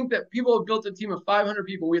think that people have built a team of 500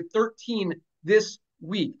 people. We had 13 this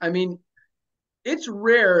week. I mean, it's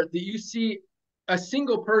rare that you see a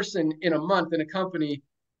single person in a month in a company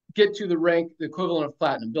get to the equivalent of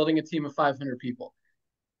platinum, building a team of 500 people.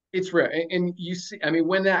 It's rare. And you see, I mean,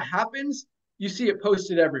 when that happens, you see it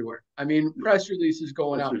posted everywhere. I mean, press releases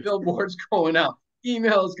going out, billboards going out,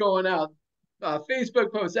 emails going out,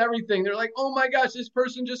 Facebook posts, everything. They're like, oh my gosh, this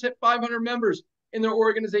person just hit 500 members in their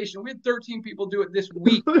organization. We had 13 people do it this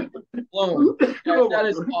week alone. That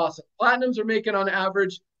is awesome. Platinums are making on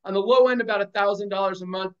average, on the low end, about $1,000 a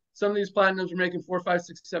month. Some of these platinums are making $4,000,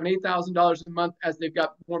 $5,000, $6,000, $7,000, $8,000 a month as they've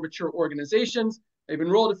got more mature organizations. They've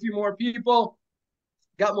enrolled a few more people,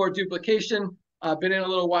 got more duplication, been in a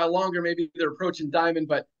little while longer. Maybe they're approaching diamond,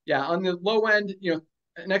 but yeah, on the low end,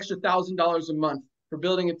 an extra $1,000 a month for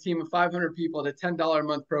building a team of 500 people at a $10 a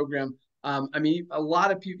month program. I mean, a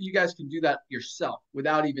lot of people, you guys can do that yourself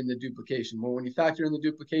without even the duplication. Well, when you factor in the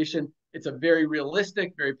duplication, it's a very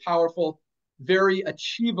realistic, very powerful, very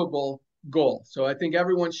achievable goal. So I think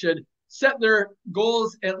everyone should set their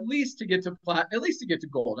goals at least to get to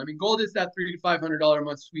gold. I mean, gold is that $300 to $500 a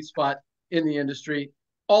month sweet spot in the industry.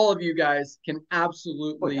 All of you guys can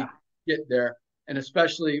absolutely get there, and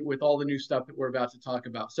especially with all the new stuff that we're about to talk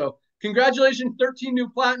about. So congratulations, 13 new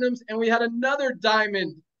platinums, and we had another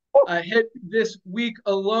diamond hit this week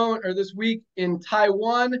in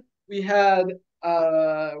Taiwan. We had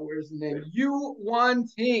where's the name?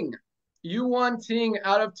 Yuan Ting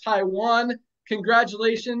out of Taiwan.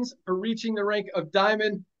 Congratulations for reaching the rank of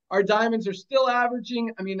diamond. Our diamonds are still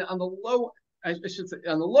averaging, I mean, on the low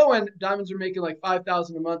end, diamonds are making like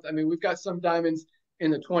 $5,000 a month. I mean, we've got some diamonds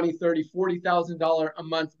in the $20,000, $30,000, $40,000 a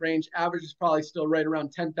month range. Average is probably still right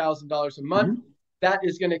around $10,000 a month. That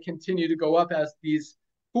is going to continue to go up as these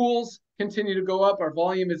pools continue to go up. Our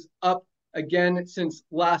volume is up again since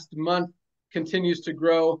last month, continues to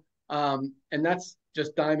grow. And that's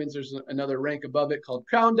just diamonds. There's another rank above it called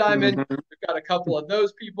Crown Diamond. We've got a couple of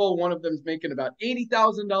those people. One of them is making about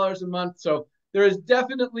 $80,000 a month. So there is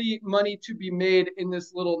definitely money to be made in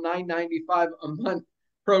this little $9.95 a month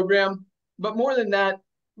program. But more than that,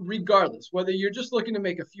 regardless, whether you're just looking to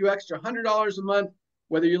make a few extra $100 a month,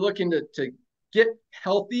 whether you're looking to get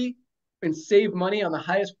healthy and save money on the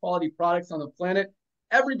highest quality products on the planet,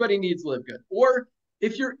 everybody needs Live Good. Or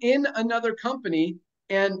if you're in another company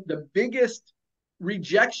and the biggest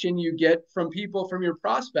rejection you get from people, from your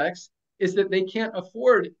prospects, is that they can't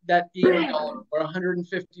afford that $80 or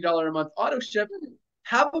 $150 a month auto ship,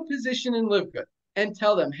 have a position in Live Good and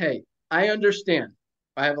tell them, hey, I understand.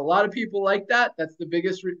 I have a lot of people like that. That's the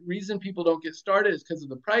biggest reason people don't get started, is because of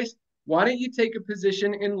the price. Why don't you take a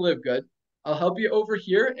position in Live Good? I'll help you over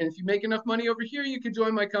here. And if you make enough money over here, you can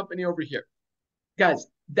join my company over here. Guys,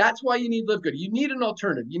 that's why you need Live Good. You need an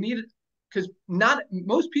alternative. You need it because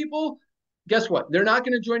most people, guess what? They're not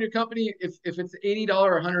going to join your company if it's $80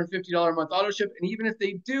 or $150 a month auto ship. And even if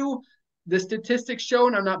they do, the statistics show,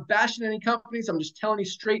 and I'm not bashing any companies, I'm just telling you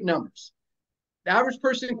straight numbers. The average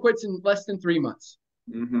person quits in less than 3 months.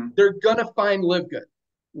 they're going to find Live Good.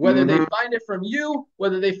 Whether they find it from you,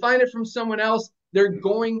 whether they find it from someone else, they're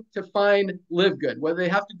going to find Live Good. Whether they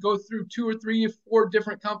have to go through 2 or 3 or 4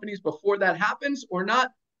 different companies before that happens or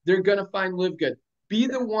not, they're going to find Live Good. Be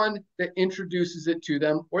the one that introduces it to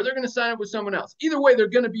them, or they're going to sign up with someone else. Either way, they're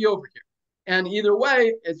going to be over here. And either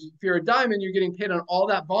way, if you're a diamond, you're getting paid on all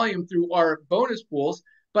that volume through our bonus pools.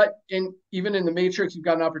 But even in the matrix, you've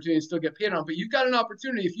got an opportunity to still get paid on. But you've got an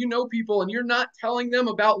opportunity. If you know people and you're not telling them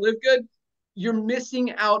about Live Good, you're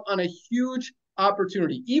missing out on a huge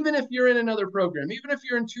opportunity. Even if you're in another program, even if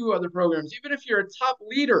you're in 2 other programs, even if you're a top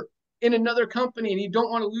leader in another company and you don't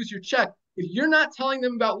want to lose your check, if you're not telling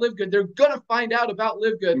them about Live Good, they're going to find out about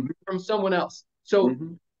Live Good from someone else. So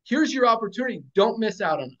here's your opportunity. Don't miss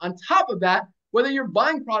out on it. On top of that, whether you're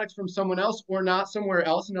buying products from someone else or not, somewhere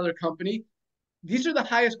else, another company, these are the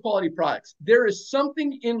highest quality products. There is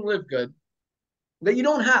something in Live Good that you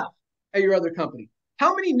don't have at your other company.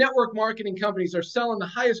 How many network marketing companies are selling the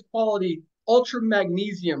highest quality ultra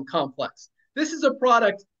magnesium complex? This is a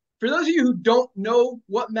product, for those of you who don't know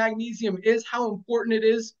what magnesium is, how important it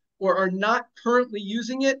is, or are not currently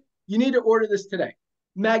using it, you need to order this today.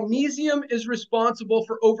 Magnesium is responsible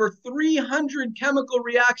for over 300 chemical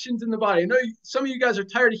reactions in the body. I know some of you guys are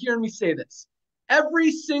tired of hearing me say this.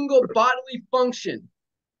 Every single bodily function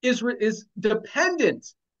is dependent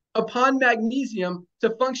upon magnesium to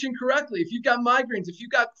function correctly. If you've got migraines, if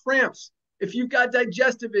you've got cramps, if you've got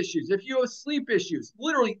digestive issues, if you have sleep issues,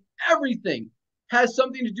 literally everything has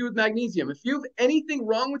something to do with magnesium. If you have anything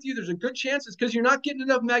wrong with you, there's a good chance it's because you're not getting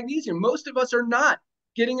enough magnesium. Most of us are not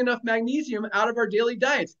getting enough magnesium out of our daily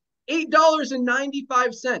diets.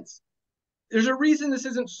 $8.95. There's a reason this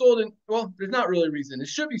isn't sold in, well, there's not really a reason. It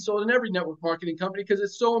should be sold in every network marketing company because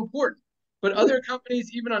it's so important. But other companies,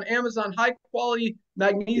 even on Amazon, high quality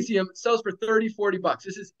magnesium sells for $30, $40.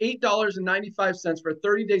 This is $8.95 for a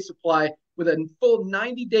 30-day supply with a full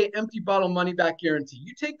 90-day empty bottle money back guarantee.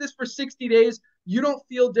 You take this for 60 days, you don't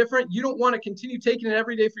feel different, you don't want to continue taking it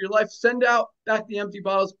every day for your life, send out back the empty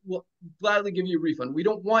bottles. We'll gladly give you a refund. We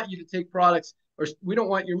don't want you to take products, or we don't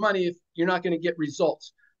want your money if you're not going to get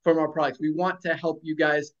results from our products. We want to help you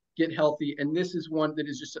guys get healthy. And this is one that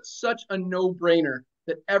is just such a no-brainer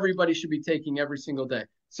that everybody should be taking every single day.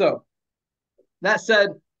 So that said,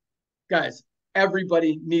 guys,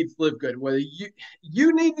 everybody needs Live Good. Whether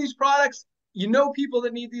you need these products, you know people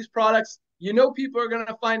that need these products, you know people are going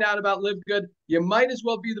to find out about Live Good, you might as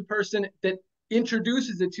well be the person that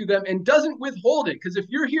introduces it to them and doesn't withhold it. Because if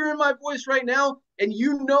you're hearing my voice right now and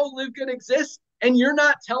you know Live Good exists and you're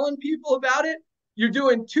not telling people about it, you're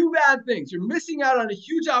doing 2 bad things. You're missing out on a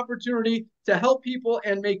huge opportunity to help people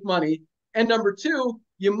and make money. And number 2,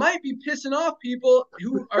 you might be pissing off people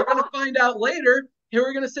who are going to find out later, who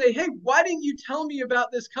are going to say, hey, why didn't you tell me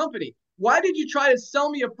about this company? Why did you try to sell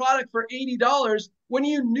me a product for $80 when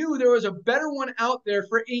you knew there was a better one out there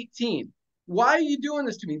for $18? Why are you doing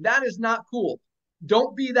this to me? That is not cool.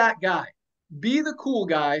 Don't be that guy. Be the cool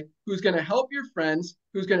guy who's going to help your friends,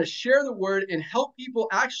 who's going to share the word and help people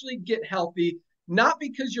actually get healthy, not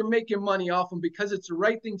because you're making money off them, because it's the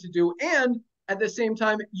right thing to do. And at the same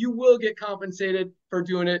time, you will get compensated for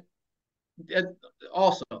doing it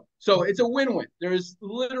also. So it's a win-win. There's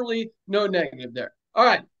literally no negative there. All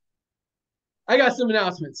right. I got some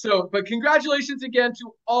announcements. But congratulations again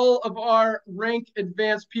to all of our rank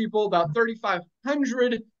advanced people. About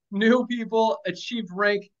 3,500 new people achieved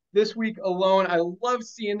rank this week alone. I love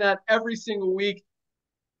seeing that every single week.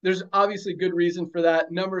 There's obviously good reason for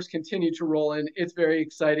that. Numbers continue to roll in. It's very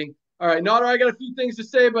exciting. All right, Nader, I got a few things to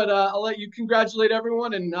say, but I'll let you congratulate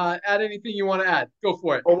everyone and add anything you want to add. Go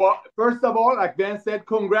for it. Well, first of all, like Ben said,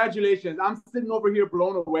 congratulations. I'm sitting over here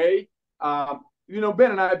blown away.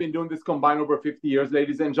 Ben and I have been doing this combined over 50 years,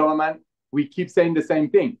 ladies and gentlemen. We keep saying the same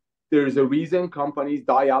thing. There's a reason companies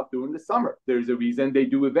die out during the summer. There's a reason they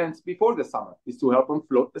do events before the summer, is to help them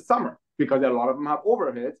float the summer, because a lot of them have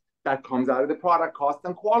overheads that comes out of the product cost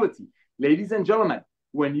and quality. Ladies and gentlemen,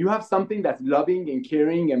 when you have something that's loving and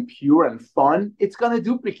caring and pure and fun, it's going to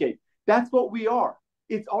duplicate. That's what we are.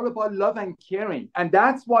 It's all about love and caring. And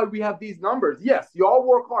that's why we have these numbers. Yes, you all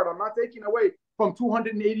work hard. I'm not taking away from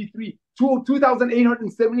 283,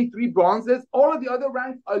 2,873 bronzes. All of the other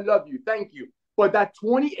ranks, I love you. Thank you. But that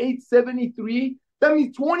 2,873, that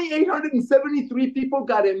means 2,873 people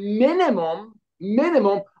got a minimum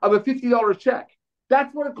of a $50 check.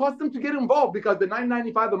 That's what it costs them to get involved, because the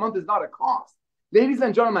 $9.95 a month is not a cost. Ladies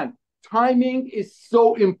and gentlemen, timing is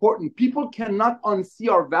so important. People cannot unsee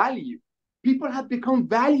our value. People have become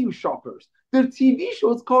value shoppers. Their TV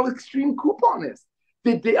shows called extreme couponists.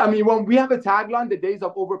 I mean, when we have a tagline, the days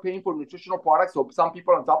of overpaying for nutritional products, so some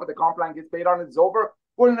people on top of the comp plan gets paid on, it's over.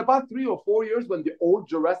 Well, in about 3 or 4 years, when the old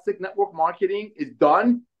Jurassic network marketing is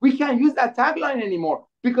done, we can't use that tagline anymore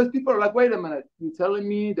because people are like, wait a minute, you're telling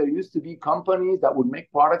me there used to be companies that would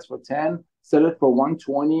make products for 10, sell it for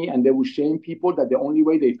 120, and they would shame people that the only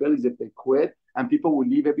way they fail is if they quit, and people will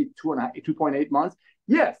leave every 2.8 months.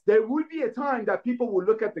 Yes, there will be a time that people will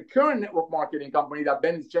look at the current network marketing company that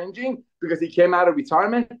Ben is changing because he came out of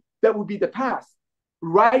retirement. That would be the past.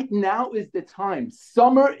 Right now is the time.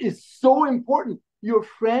 Summer is so important. Your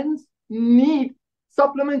friends need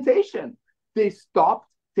supplementation. They stopped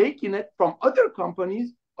taking it from other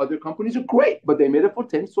companies. Other companies are great, but they made it for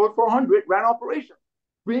 10, sold for 100, ran operation.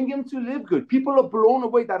 Bring them to Live Good. People are blown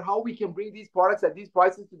away that how we can bring these products at these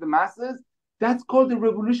prices to the masses. That's called the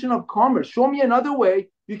revolution of commerce. Show me another way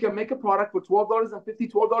you can make a product for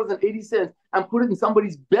 $12.50, $12.80 and put it in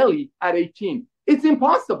somebody's belly at 18. It's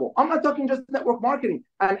impossible. I'm not talking just network marketing.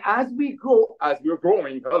 And as we grow, as we're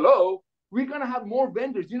growing, we're going to have more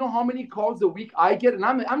vendors. You know how many calls a week I get? And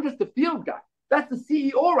I'm just a field guy. That's the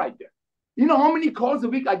CEO right there. You know how many calls a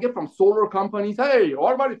week I get from solar companies? Hey,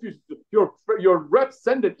 what about if your reps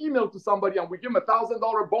send an email to somebody and we give them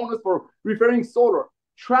 $1,000 bonus for referring solar?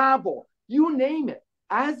 Travel. You name it.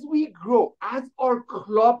 As we grow, as our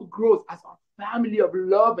club grows, as our family of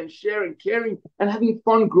love and sharing, caring, and having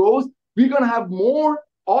fun grows, we're going to have more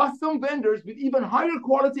awesome vendors with even higher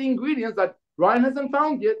quality ingredients that Ryan hasn't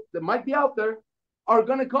found yet, that might be out there, are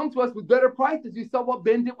going to come to us with better prices. You saw what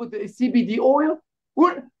Ben did with the CBD oil?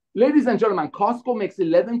 Ladies and gentlemen, Costco makes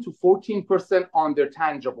 11 to 14% on their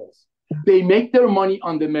tangibles. They make their money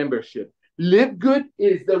on the membership. Live Good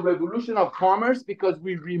is the revolution of commerce because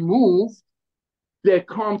we remove the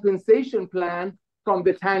compensation plan from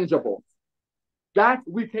the tangibles. That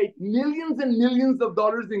we take millions and millions of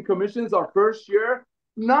dollars in commissions our first year,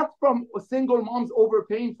 not from single moms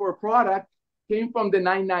overpaying for a product, came from the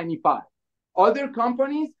 $9.95. Other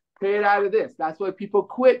companies pay it out of this. That's why people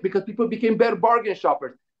quit, because people became better bargain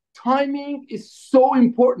shoppers. Timing is so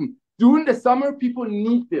important. During the summer, people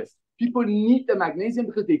need this. People need the magnesium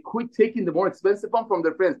because they quit taking the more expensive one from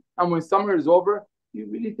their friends. And when summer is over, you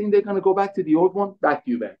really think they're going to go back to the old one? Back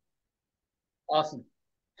to you, Ben. Awesome.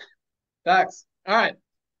 Facts. All right.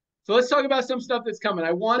 So let's talk about some stuff that's coming.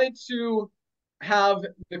 I wanted to have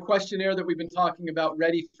the questionnaire that we've been talking about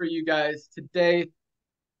ready for you guys today.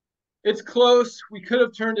 It's close. We could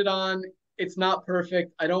have turned it on. It's not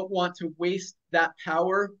perfect. I don't want to waste that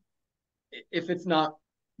power if it's not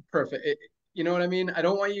perfect. You know what I mean? I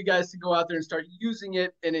don't want you guys to go out there and start using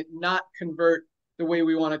it and it not convert the way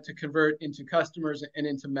we want it to convert into customers and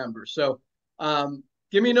into members. So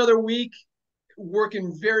give me another week.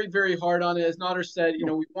 Working very, very hard on it. As Nader said,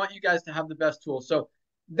 we want you guys to have the best tools. So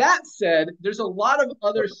that said, there's a lot of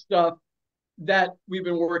other stuff that we've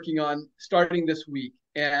been working on starting this week,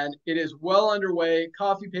 and it is well underway.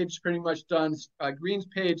 Coffee page is pretty much done. Greens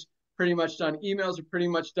page pretty much done. Emails are pretty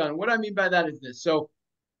much done. What I mean by that is this. So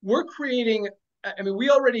we're creating, we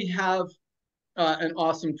already have an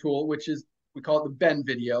awesome tool, which is, we call it the Ben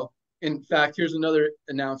video. In fact, here's another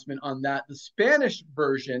announcement on that. The Spanish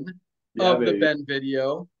version of the Ben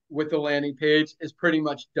video with the landing page is pretty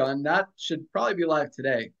much done. That should probably be live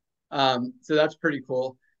today. So that's pretty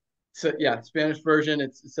cool. So yeah, Spanish version,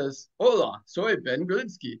 it says, "Hola, soy Ben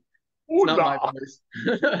Glinsky." It's not my voice.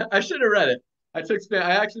 I should have read it. I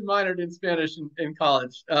actually minored in Spanish in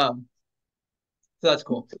college. So that's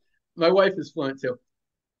cool. My wife is fluent too.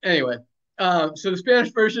 Anyway, so the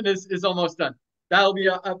Spanish version is almost done. That'll be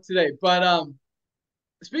up today. But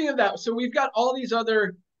speaking of that, so we've got all these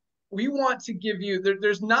other, we want to give you,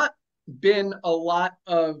 there's not been a lot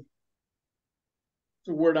of,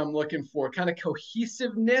 the word I'm looking for, kind of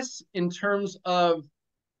cohesiveness in terms of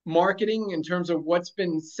marketing, in terms of what's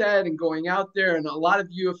been said and going out there. And a lot of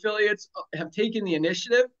you affiliates have taken the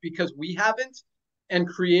initiative because we haven't, and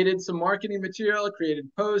created some marketing material, created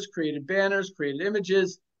posts, created banners, created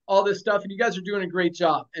images, all this stuff. And you guys are doing a great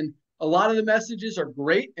job. And a lot of the messages are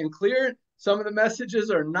great and clear. Some of the messages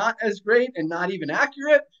are not as great and not even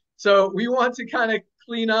accurate. So we want to kind of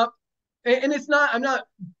clean up. And it's not, I'm not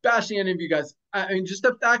bashing any of you guys. I mean, just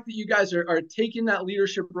the fact that you guys are taking that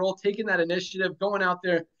leadership role, taking that initiative, going out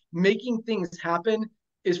there, making things happen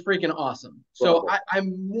is freaking awesome. So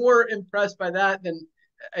I'm more impressed by that than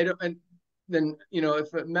if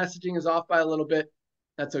messaging is off by a little bit,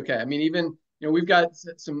 that's okay. I mean, even, we've got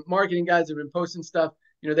some marketing guys that have been posting stuff.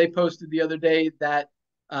 They posted the other day that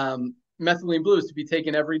methylene blue is to be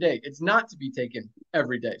taken every day. It's not to be taken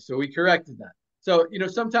every day. So we corrected that. So,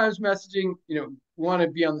 sometimes messaging, we want to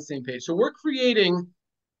be on the same page. So we're creating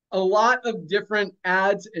a lot of different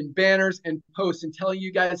ads and banners and posts and telling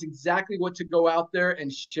you guys exactly what to go out there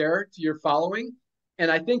and share to your following.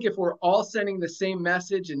 And I think if we're all sending the same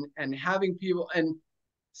message and having people, and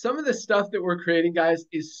some of the stuff that we're creating, guys,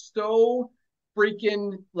 is so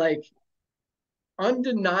freaking like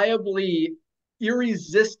undeniably,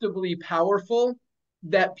 irresistibly powerful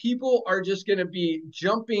that people are just going to be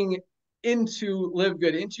jumping into Live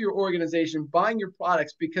Good, into your organization, buying your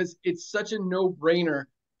products because it's such a no-brainer,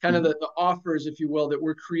 kind of the offers, if you will, that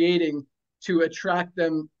we're creating to attract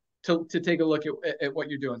them to take a look at what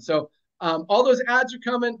you're doing. So all those ads are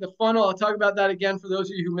coming. The funnel, I'll talk about that again for those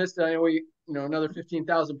of you who missed it. I know another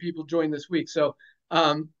 15,000 people joined this week. So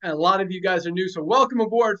a lot of you guys are new. So welcome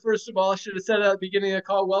aboard. First of all, I should have said it at the beginning of the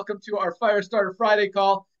call. Welcome to our Firestarter Friday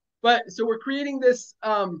call. But so we're creating this,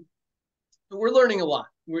 we're learning a lot.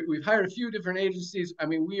 We've hired a few different agencies. I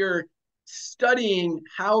mean, we are studying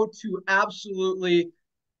how to absolutely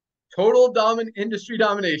total industry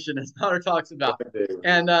domination, as Connor talks about.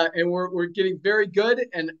 And we're getting very good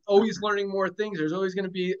and always learning more things. There's always going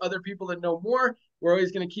to be other people that know more. We're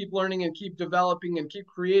always going to keep learning and keep developing and keep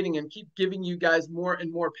creating and keep giving you guys more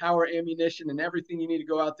and more power, ammunition, and everything you need to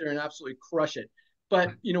go out there and absolutely crush it.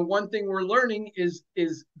 But one thing we're learning is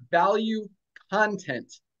value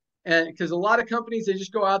content. And because a lot of companies, they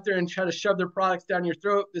just go out there and try to shove their products down your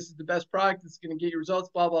throat. This is the best product. It's going to get you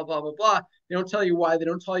results, blah, blah, blah, blah, blah. They don't tell you why. They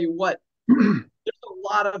don't tell you what. There's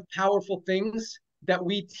a lot of powerful things that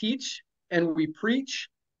we teach and we preach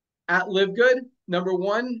at Live Good. Number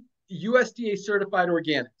one, USDA certified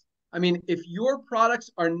organic. I mean, if your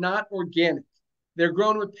products are not organic, they're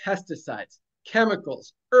grown with pesticides,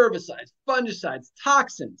 chemicals, herbicides, fungicides,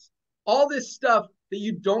 toxins, all this stuff that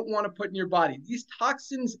you don't want to put in your body. These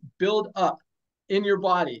toxins build up in your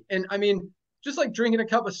body. And I mean, just like drinking a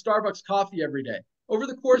cup of Starbucks coffee every day, over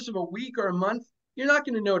the course of a week or a month, you're not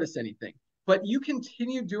going to notice anything. But you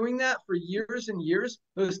continue doing that for years and years,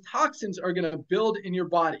 those toxins are going to build in your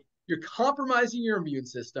body. You're compromising your immune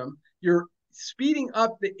system. You're speeding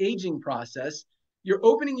up the aging process. You're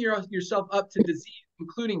opening yourself up to disease,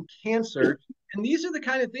 including cancer. And these are the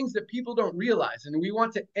kind of things that people don't realize, and we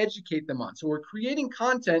want to educate them on. So we're creating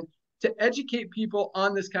content to educate people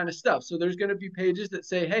on this kind of stuff. So there's going to be pages that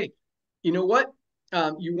say, hey, you know what?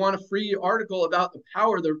 You want a free article about the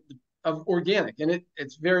power of organic. And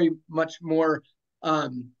it's very much more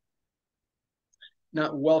not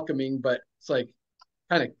welcoming, but it's like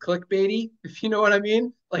kind of clickbaity, if you know what I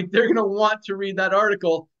mean. Like they're going to want to read that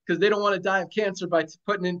article because they don't want to die of cancer by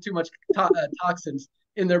putting in too much toxins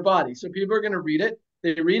in their body. So people are going to read it.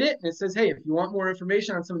 They read it and it says, hey, if you want more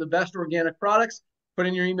information on some of the best organic products, put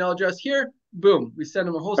in your email address here. Boom. We send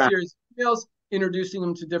them a whole series of emails introducing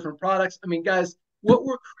them to different products. I mean, guys, what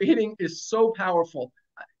we're creating is so powerful.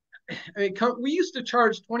 I mean, we used to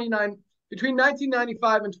charge between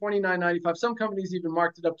 $19.95 and $29.95. Some companies even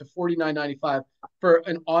marked it up to $49.95 for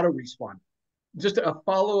an autoresponder, just a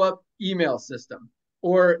follow-up email system.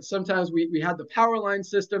 Or sometimes we had the Powerline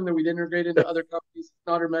system that we'd integrate into other companies.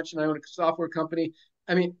 Not to mention, I own a software company.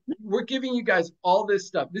 I mean, we're giving you guys all this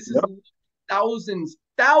stuff. This is thousands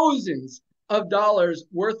of dollars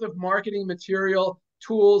worth of marketing material,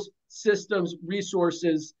 tools, systems,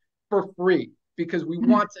 resources for free because we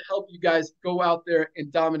want to help you guys go out there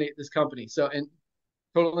and dominate this company. So, and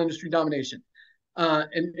total industry domination.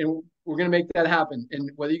 And we're going to make that happen. And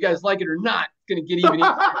whether you guys like it or not, it's going to get even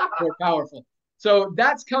more powerful. So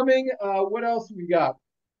that's coming. What else we got?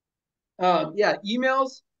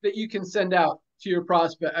 Emails that you can send out to your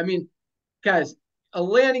prospect. I mean, guys, a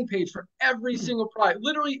landing page for every single product.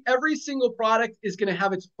 Literally every single product is going to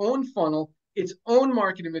have its own funnel, its own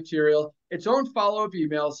marketing material, its own follow-up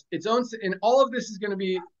emails, and all of this is going to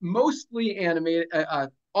be mostly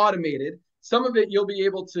automated. Some of it you'll be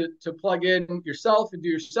able to plug in yourself and do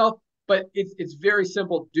yourself, but it's very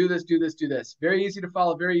simple. Do this, do this, do this. Very easy to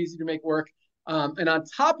follow, very easy to make work. And on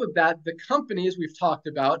top of that, the company, as we've talked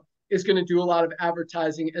about, is going to do a lot of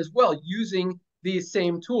advertising as well using these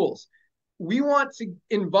same tools. We want to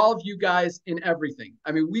involve you guys in everything.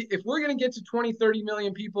 I mean, if we're going to get to 20, 30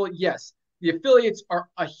 million people, yes, the affiliates are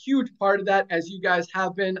a huge part of that, as you guys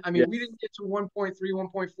have been. I mean, we didn't get to 1.3,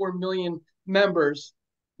 1.4 million members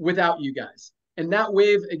without you guys. And that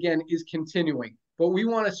wave, again, is continuing. But we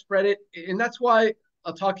want to spread it. And that's why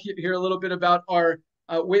I'll talk here a little bit about our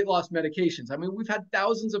weight loss medications. I mean, we've had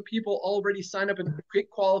thousands of people already sign up and get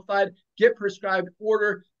qualified, get prescribed,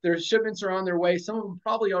 order. Their shipments are on their way. Some of them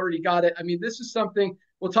probably already got it. I mean, this is something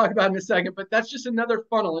we'll talk about in a second, but that's just another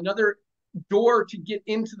funnel, another door to get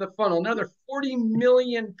into the funnel, another 40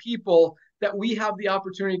 million people that we have the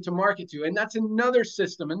opportunity to market to. And that's another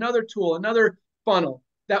system, another tool, another funnel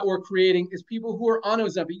that we're creating is people who are on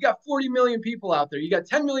Ozempic. You got 40 million people out there. You got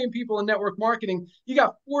 10 million people in network marketing. You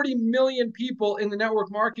got 40 million people in the network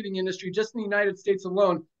marketing industry just in the United States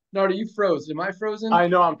alone. Narda, you froze. Am I frozen? I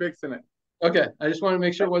know, I'm fixing it. Okay. I just want to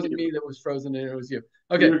make sure it wasn't me that was frozen and it was you.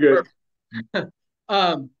 Okay. You're good.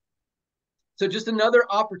 So just another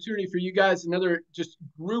opportunity for you guys, another just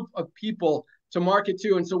group of people to market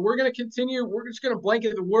to. And so we're going to continue. We're just going to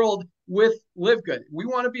blanket the world with Live Good. We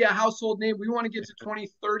want to be a household name. We want to get to 20,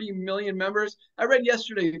 30 million members. I read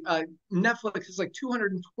yesterday, Netflix is like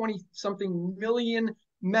 220 something million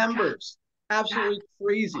members. Absolutely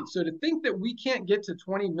crazy. So to think that we can't get to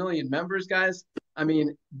 20 million members, guys, I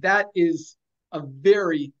mean, that is a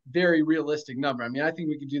very, very realistic number. I mean, I think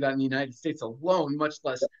we could do that in the United States alone, much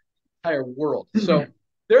less the entire world. So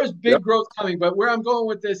there's big growth coming, but where I'm going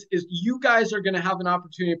with this is you guys are going to have an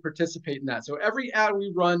opportunity to participate in that. So every ad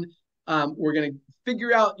we run, we're going to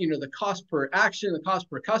figure out, the cost per action, the cost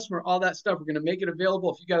per customer, all that stuff. We're going to make it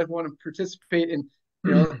available if you guys want to participate in, a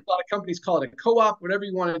lot of companies call it a co-op, whatever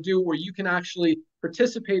you want to do, where you can actually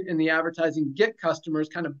participate in the advertising, get customers,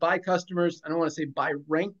 kind of buy customers. I don't want to say buy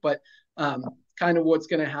rank, but kind of what's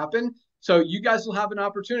going to happen. So you guys will have an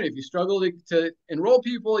opportunity. If you struggle to enroll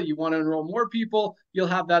people, you want to enroll more people, you'll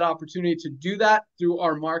have that opportunity to do that through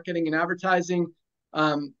our marketing and advertising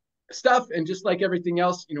stuff. And just like everything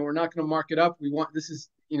else, we're not going to mark it up.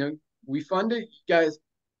 We fund it. You guys,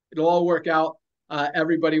 it'll all work out.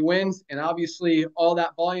 Everybody wins. And obviously all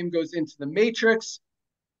that volume goes into the matrix.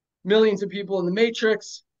 Millions of people in the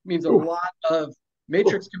matrix means a lot of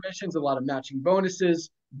matrix commissions, a lot of matching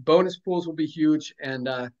bonuses. Bonus pools will be huge. And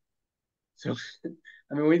so,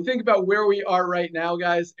 I mean, when you think about where we are right now,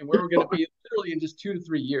 guys, and where we're going to be literally in just 2 to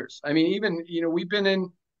 3 years. I mean, even, we've been in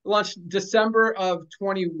launched December of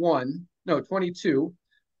 22.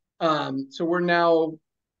 So we're now,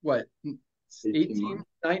 what, 18,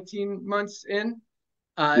 19 months in?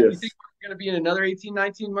 Yes. You think we're going to be in another 18,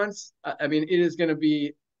 19 months? I mean, it is going to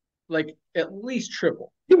be like at least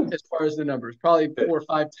triple as far as the numbers, probably 4 or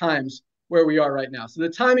 5 times where we are right now. So the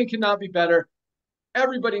timing cannot be better.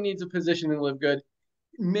 Everybody needs a position in Live Good.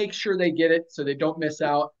 Make sure they get it so they don't miss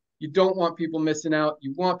out. You don't want people missing out.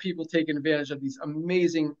 You want people taking advantage of these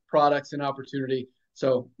amazing products and opportunity.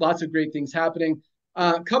 So lots of great things happening.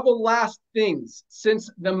 A couple last things. Since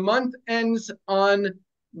the month ends on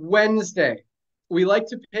Wednesday, we like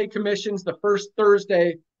to pay commissions the first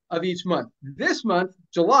Thursday of each month. This month,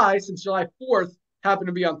 July, since July 4th happened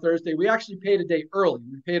to be on Thursday, we actually paid a day early.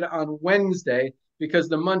 We paid it on Wednesday because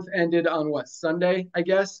the month ended on Sunday, I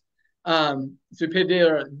guess. So we paid a day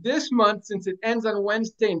early. This month, since it ends on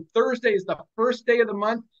Wednesday and Thursday is the first day of the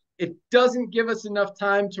month, it doesn't give us enough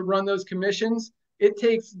time to run those commissions. It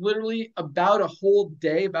takes literally about a whole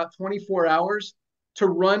day, about 24 hours to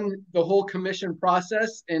run the whole commission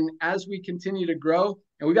process. And as we continue to grow,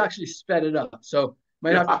 and we've actually sped it up. So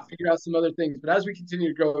might have to figure out some other things. But as we continue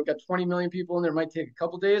to grow, we've got 20 million people in there. It might take a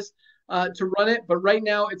couple days to run it. But right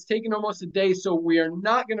now, it's taken almost a day. So we are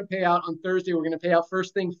not going to pay out on Thursday. We're going to pay out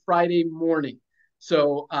first thing Friday morning.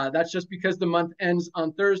 So that's just because the month ends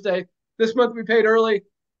on Thursday. This month we paid early.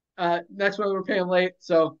 Next month we're paying late.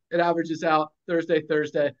 So it averages out Thursday.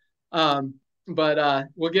 But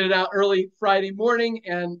we'll get it out early Friday morning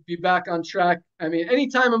and be back on track. I mean,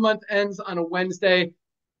 anytime a month ends on a Wednesday,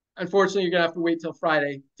 unfortunately, you're going to have to wait till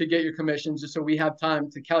Friday to get your commissions just so we have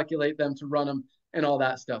time to calculate them, to run them, and all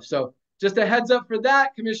that stuff. So just a heads up for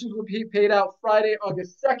that. Commissions will be paid out Friday,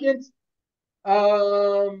 August 2nd.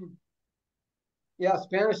 Yeah,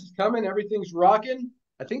 Spanish is coming. Everything's rocking.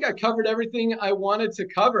 I think I covered everything I wanted to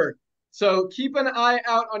cover. So keep an eye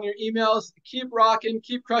out on your emails. Keep rocking.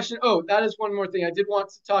 Keep crushing. Oh, that is one more thing. I did want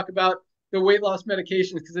to talk about the weight loss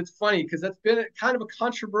medications because it's funny because that's been kind of a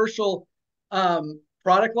controversial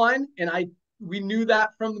product line. And we knew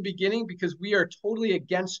that from the beginning because we are totally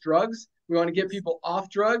against drugs. We want to get people off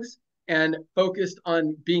drugs and focused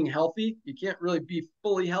on being healthy. You can't really be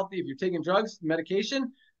fully healthy if you're taking drugs,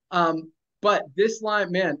 medication. But this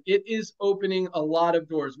line, man, it is opening a lot of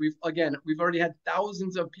doors. We've already had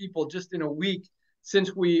thousands of people just in a week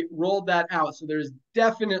since we rolled that out. So there's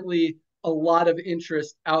definitely a lot of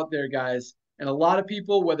interest out there, guys. And a lot of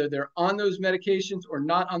people, whether they're on those medications or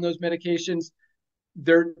not on those medications,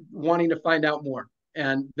 they're wanting to find out more.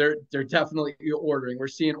 And they're definitely ordering. We're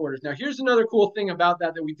seeing orders. Now, here's another cool thing about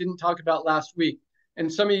that we didn't talk about last week.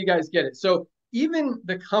 And some of you guys get it. So even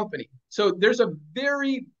the company, so there's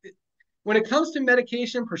when it comes to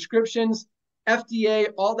medication, prescriptions, FDA,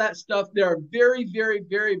 all that stuff, there are very, very,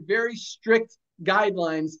 very, very strict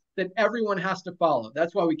guidelines that everyone has to follow.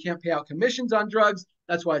 That's why we can't pay out commissions on drugs.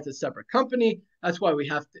 That's why it's a separate company. That's why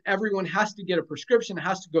everyone has to get a prescription,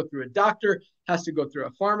 has to go through a doctor, has to go through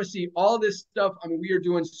a pharmacy, all this stuff. I mean, we are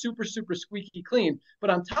doing super, super squeaky clean. But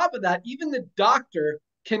on top of that, even the doctor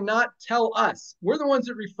cannot tell us. We're the ones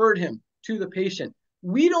that referred him to the patient.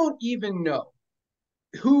 We don't even know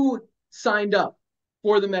who signed up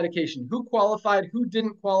for the medication, who qualified, who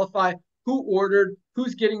didn't qualify, who ordered,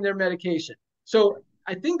 who's getting their medication. So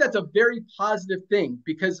I think that's a very positive thing,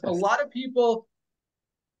 because a lot of people,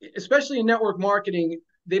 especially in network marketing,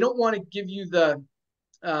 they don't want to give you the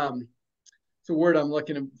word I'm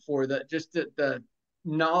looking for, the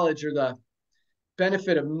knowledge or the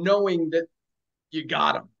benefit of knowing that you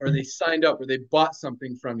got them, or they signed up, or they bought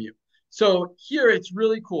something from you. So here it's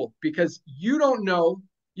really cool, because you don't know.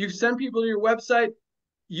 You send people to your website,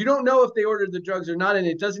 you don't know if they ordered the drugs or not, and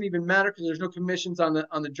it doesn't even matter, because there's no commissions on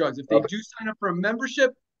the drugs. If they do sign up for a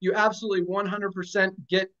membership, you absolutely 100%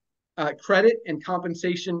 get credit and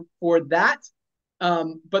compensation for that.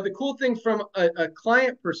 But the cool thing from a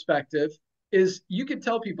client perspective is you can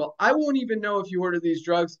tell people, I won't even know if you order these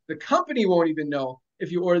drugs. The company won't even know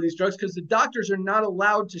if you order these drugs, because the doctors are not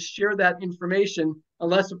allowed to share that information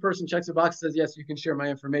unless the person checks a box and says, yes, you can share my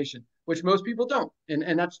information, which most people don't.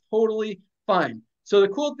 And that's totally fine. So the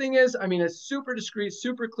cool thing is, I mean, it's super discreet,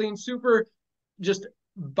 super clean, super just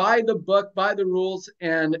by the book, by the rules,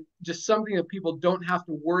 and just something that people don't have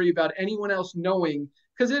to worry about anyone else knowing,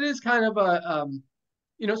 because it is kind of a,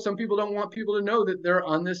 some people don't want people to know that they're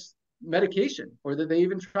on this medication, or that they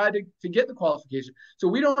even tried to get the qualification. So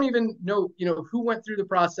we don't even know, who went through the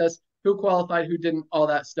process, who qualified, who didn't, all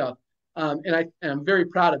that stuff. And I'm very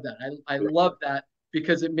proud of that. I love that,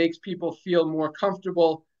 because it makes people feel more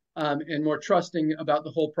comfortable and more trusting about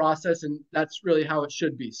the whole process. And that's really how it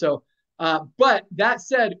should be. So, but that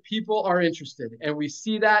said, people are interested, and we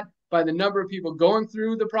see that by the number of people going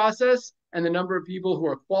through the process and the number of people who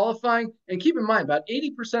are qualifying. And keep in mind, about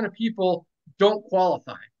 80% of people don't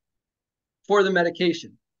qualify for the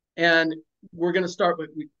medication. And we're going to start with,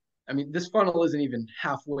 this funnel isn't even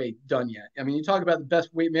halfway done yet. I mean, you talk about the best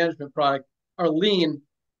weight management product, our lean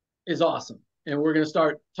is awesome. And we're going to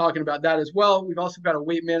start talking about that as well. We've also got a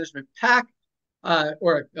weight management pack,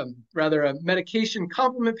 or rather a medication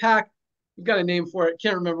complement pack. We've got a name for it.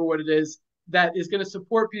 Can't remember what it is. That is going to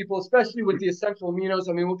support people, especially with the essential aminos.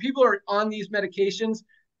 I mean, when people are on these medications,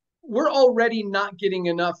 we're already not getting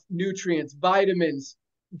enough nutrients, vitamins,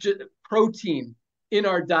 protein in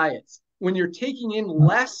our diets. When you're taking in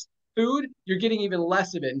less food, you're getting even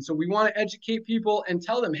less of it. And so we want to educate people and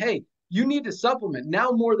tell them, hey, you need to supplement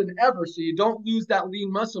now more than ever, so you don't lose that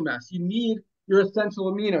lean muscle mass. You need your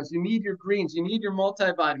essential aminos. You need your greens. You need your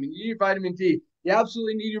multivitamin. You need your vitamin D. You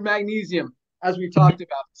absolutely need your magnesium, as we talked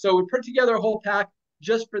about. So we put together a whole pack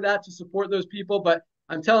just for that, to support those people. But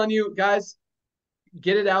I'm telling you, guys,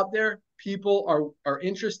 get it out there. People are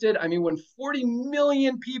interested. I mean, when 40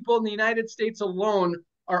 million people in the United States alone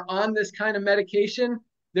are on this kind of medication,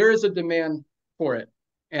 there is a demand for it.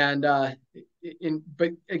 And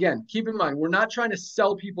but again, keep in mind, we're not trying to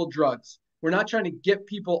sell people drugs. We're not trying to get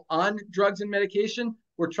people on drugs and medication.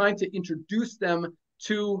 We're trying to introduce them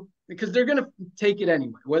to, because they're going to take it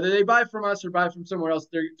anyway, whether they buy from us or buy from somewhere else.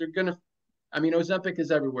 They're going to, Ozempic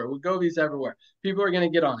is everywhere. Wegovy's everywhere. People are going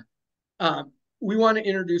to get on it. We want to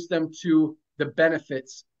introduce them to the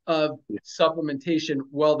benefits of supplementation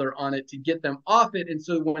while they're on it, to get them off it. And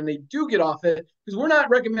so when they do get off it, because we're not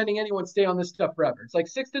recommending anyone stay on this stuff forever. It's like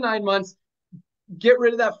 6 to 9 months. Get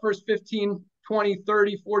rid of that first 15, 20,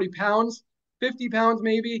 30, 40 pounds, 50 pounds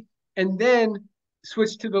maybe, and then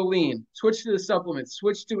switch to the lean, switch to the supplements,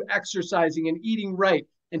 switch to exercising and eating right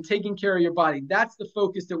and taking care of your body. That's the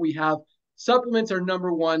focus that we have. Supplements are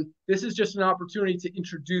number one. This is just an opportunity to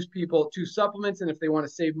introduce people to supplements. And if they want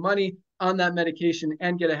to save money on that medication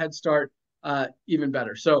and get a head start, even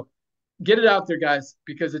better. So get it out there, guys,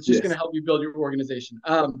 because it's just going to help you build your organization.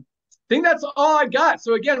 I think that's all I got.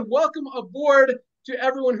 So again, welcome aboard to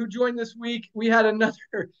everyone who joined this week. We had another,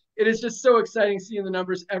 it is just so exciting seeing the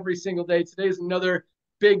numbers every single day. Today is another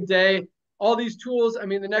big day. All these tools,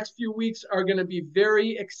 the next few weeks are going to be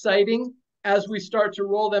very exciting as we start to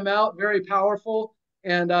roll them out, very powerful.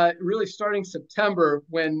 And really starting September,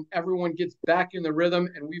 when everyone gets back in the rhythm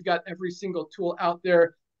and we've got every single tool out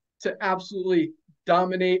there to absolutely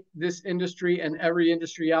dominate this industry and every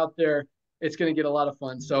industry out there, it's going to get a lot of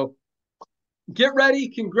fun. So get ready.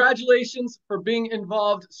 Congratulations for being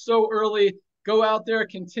involved so early. Go out there,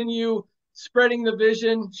 continue spreading the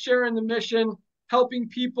vision, sharing the mission, helping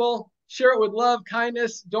people, share it with love,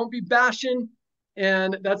 kindness. Don't be bashing.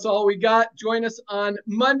 And that's all we got. Join us on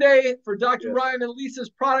Monday for Dr. Ryan and Lisa's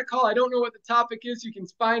product call. I don't know what the topic is. You can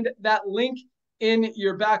find that link in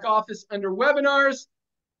your back office under webinars.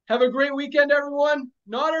 Have a great weekend, everyone.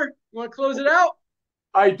 Nodder, you want to close it out?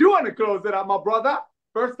 I do want to close it out, my brother.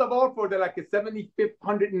 First of all, for the 75th,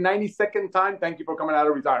 192nd time, thank you for coming out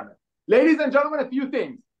of retirement. Ladies and gentlemen, a few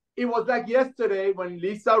things. It was like yesterday when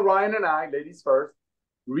Lisa, Ryan, and I, ladies first,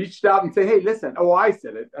 reached out and said, hey, listen. Oh, I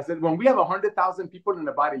said it. I said, when we have 100,000 people in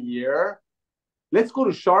about a year, let's go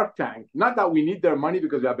to Shark Tank. Not that we need their money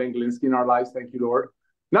because we have Ben Glinsky in our lives. Thank you, Lord.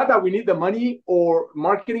 Not that we need the money or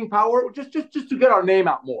marketing power, just to get our name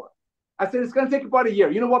out more. I said, it's going to take about a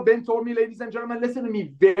year. You know what Ben told me, ladies and gentlemen? Listen to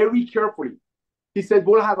me very carefully. He said,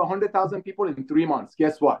 we'll have 100,000 people in 3 months.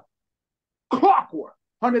 Guess what? Clockwork.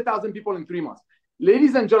 100,000 people in 3 months.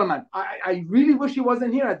 Ladies and gentlemen, I really wish he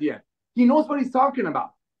wasn't here at the end. He knows what he's talking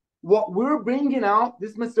about. What we're bringing out,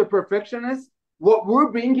 this Mr. Perfectionist, what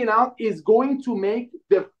we're bringing out is going to make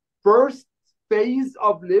the first phase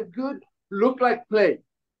of Live Good look like play.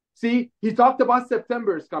 See, he talked about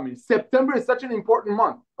September is coming. September is such an important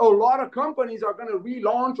month. A lot of companies are going to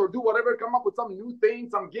relaunch or do whatever, come up with some new thing,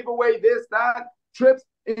 some giveaway, this, that, trips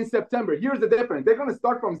in September. Here's the difference. They're going to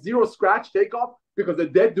start from zero scratch takeoff because they're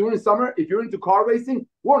dead during summer. If you're into car racing,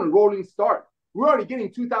 we're on a rolling start. We're already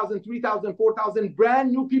getting 2,000, 3,000, 4,000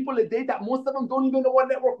 brand new people a day that most of them don't even know what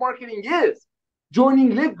network marketing is,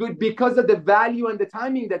 joining Live Good because of the value and the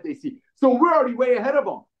timing that they see. So we're already way ahead of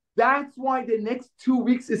them. That's why the next 2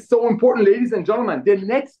 weeks is so important, ladies and gentlemen. The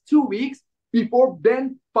next 2 weeks before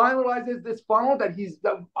Ben finalizes this funnel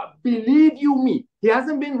believe you me, he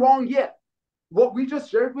hasn't been wrong yet. What we just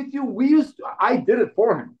shared with you, I did it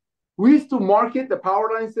for him. We used to market the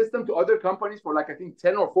Powerline system to other companies for I think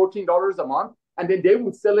 $10 or $14 a month. And then they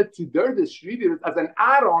would sell it to their distributors as an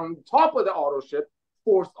add-on on top of the auto ship,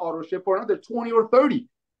 forced auto ship for another 20 or 30.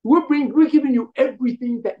 We're giving you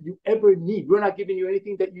everything that you ever need. We're not giving you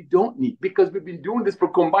anything that you don't need because we've been doing this for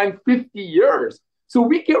combined 50 years. So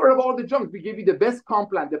we get rid of all the junk. We give you the best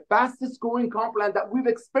comp plan, the fastest growing comp plan that we've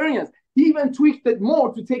experienced. He even tweaked it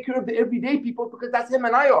more to take care of the everyday people because that's him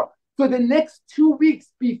and I are. So the next 2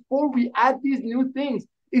 weeks before we add these new things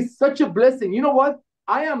is such a blessing. You know what?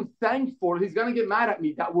 I am thankful. He's going to get mad at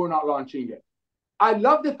me that we're not launching it. I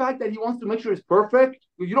love the fact that he wants to make sure it's perfect.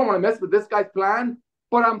 You don't want to mess with this guy's plan.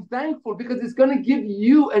 But I'm thankful because it's going to give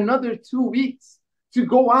you another 2 weeks to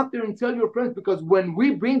go out there and tell your friends. Because when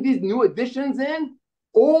we bring these new additions in,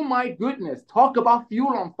 oh my goodness, talk about fuel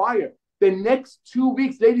on fire. The next 2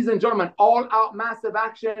 weeks, ladies and gentlemen, all out massive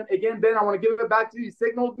action. Again, Ben, I want to give it back to you. You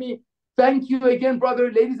signaled me. Thank you again,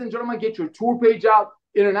 brother. Ladies and gentlemen, get your tour page out.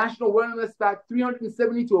 International Wellness Pack,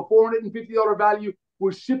 $370 to a $450 value.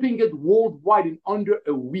 We're shipping it worldwide in under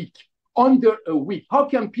a week. Under a week. How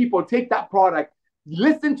can people take that product,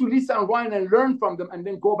 listen to Lisa and Ryan and learn from them, and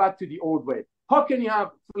then go back to the old way? How can you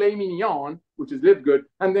have filet mignon, which is Live Good,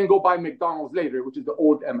 and then go buy McDonald's later, which is the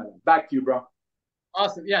old MLM? Back to you, bro.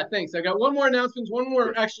 Awesome. Yeah, thanks. I got one more announcement, one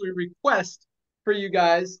more actually request for you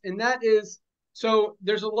guys, and that is, so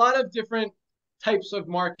there's a lot of different types of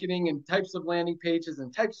marketing and types of landing pages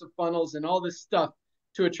and types of funnels and all this stuff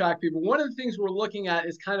to attract people. One of the things we're looking at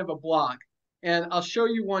is kind of a blog. And I'll show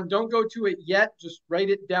you one. Don't go to it yet. Just write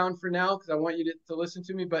it down for now because I want you to listen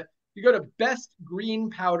to me. But you go to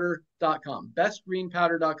bestgreenpowder.com,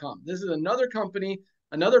 bestgreenpowder.com. This is another company,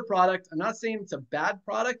 another product. I'm not saying it's a bad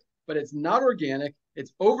product, but it's not organic.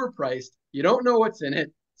 It's overpriced. You don't know what's in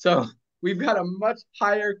it. So we've got a much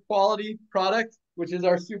higher quality product, which is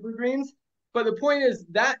our super greens. But the point is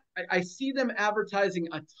that I see them advertising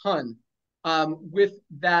a ton with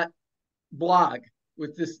that blog.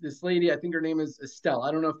 With this lady, I think her name is Estelle.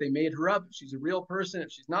 I don't know if they made her up, if she's a real person,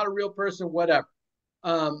 if she's not a real person, whatever.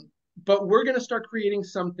 But we're going to start creating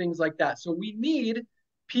some things like that. So we need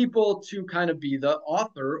people to kind of be the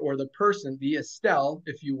author or the person, the Estelle,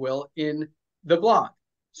 if you will, in the blog.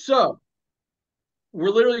 So we're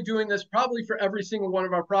literally doing this probably for every single one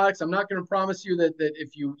of our products. I'm not going to promise you that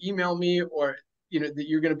if you email me or that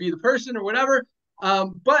you're going to be the person or whatever.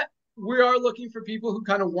 But we are looking for people who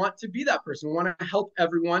kind of want to be that person, want to help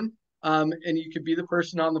everyone. And you could be the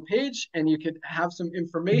person on the page and you could have some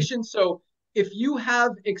information. So if you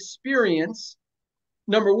have experience,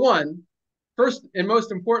 number one, first and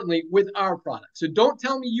most importantly, with our product. So don't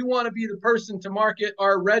tell me you want to be the person to market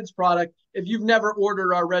our Reds product if you've never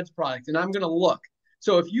ordered our Reds product, and I'm going to look.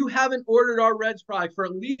 So if you haven't ordered our Reds product for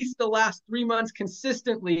at least the last 3 months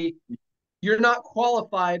consistently, you're not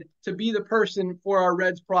qualified to be the person for our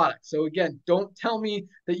Reds product. So again, don't tell me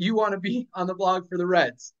that you want to be on the blog for the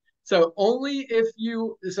Reds. So only if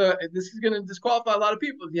so this is going to disqualify a lot of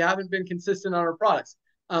people if you haven't been consistent on our products.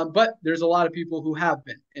 But there's a lot of people who have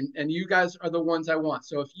been, and you guys are the ones I want.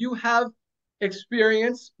 So if you have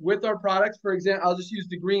experience with our products. For example, I'll just use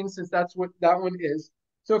the green since that's what that one is.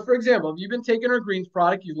 So for example, if you've been taking our greens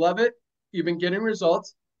product, you love it, you've been getting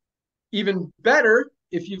results. Even better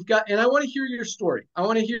if you've got, and I want to hear your story. I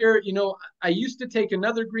want to hear, I used to take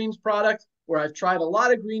another greens product, or I've tried a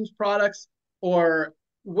lot of greens products, or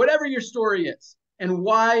whatever your story is, and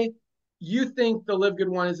why you think the Live Good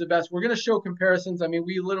one is the best. We're going to show comparisons. I mean,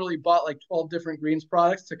 we literally bought like 12 different greens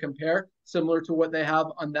products to compare, similar to what they have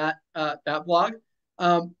on that blog.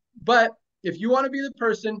 But if you want to be the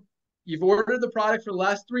person, you've ordered the product for the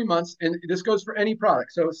last 3 months, and this goes for any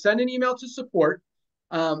product. So send an email to support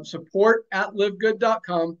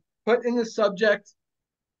 @livegood.com. Put in the subject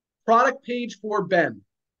product page for Ben.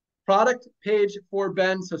 Product page for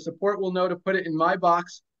Ben. So support will know to put it in my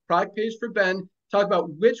box. Product page for Ben. Talk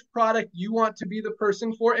about which product you want to be the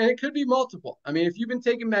person for. And it could be multiple. I mean, if you've been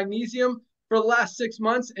taking magnesium for the last 6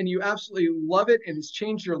 months and you absolutely love it and it's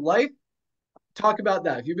changed your life, talk about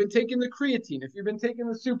that. If you've been taking the creatine, if you've been taking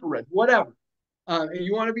the super red, whatever, and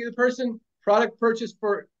you want to be the person, product purchase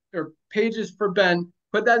for, or pages for Ben,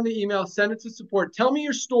 put that in the email, send it to support. Tell me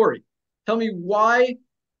your story. Tell me why,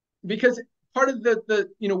 because part of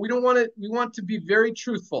we want to be very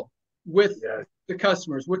truthful with the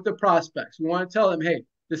customers, with the prospects. We want to tell them, hey,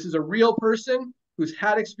 this is a real person who's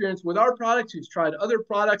had experience with our product, who's tried other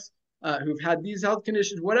products, who've had these health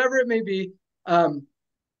conditions, whatever it may be.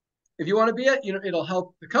 If you want to be it, it'll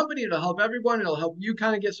help the company, it'll help everyone, it'll help you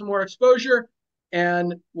kind of get some more exposure,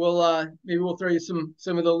 and maybe we'll throw you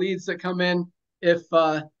some of the leads that come in if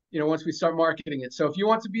once we start marketing it. So if you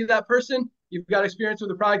want to be that person, you've got experience with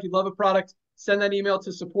the product, you love a product, send that email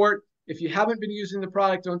to support. If you haven't been using the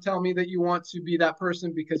product, don't tell me that you want to be that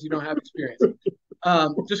person because you don't have experience.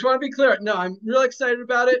 Just want to be clear. No, I'm really excited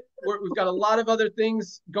about it. We've got a lot of other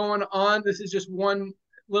things going on. This is just one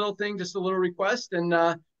little thing, just a little request, and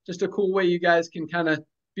just a cool way you guys can kind of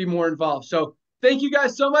be more involved. So thank you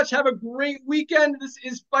guys so much. Have a great weekend. This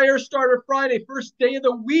is Firestarter Friday, first day of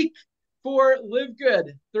the week for Live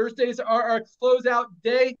Good. Thursdays are our closeout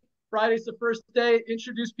day. Friday's the first day.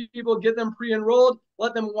 Introduce people, get them pre-enrolled,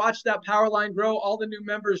 let them watch that power line grow. All the new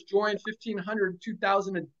members join, 1,500,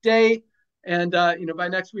 2,000 a day. And, by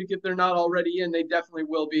next week, if they're not already in, they definitely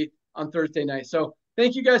will be on Thursday night. So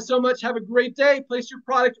thank you guys so much. Have a great day. Place your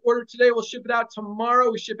product order today. We'll ship it out tomorrow.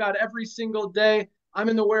 We ship out every single day. I'm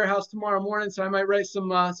in the warehouse tomorrow morning, so I might write some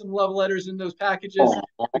love letters in those packages. So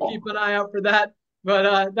keep an eye out for that.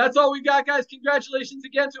 But that's all we got, guys. Congratulations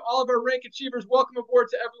again to all of our rank achievers. Welcome aboard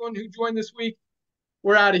to everyone who joined this week.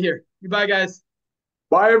 We're out of here. Goodbye, guys.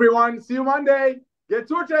 Bye, everyone. See you Monday. Get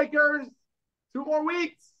tour takers. 2 more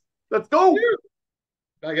weeks. Let's go.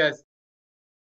 Bye, guys.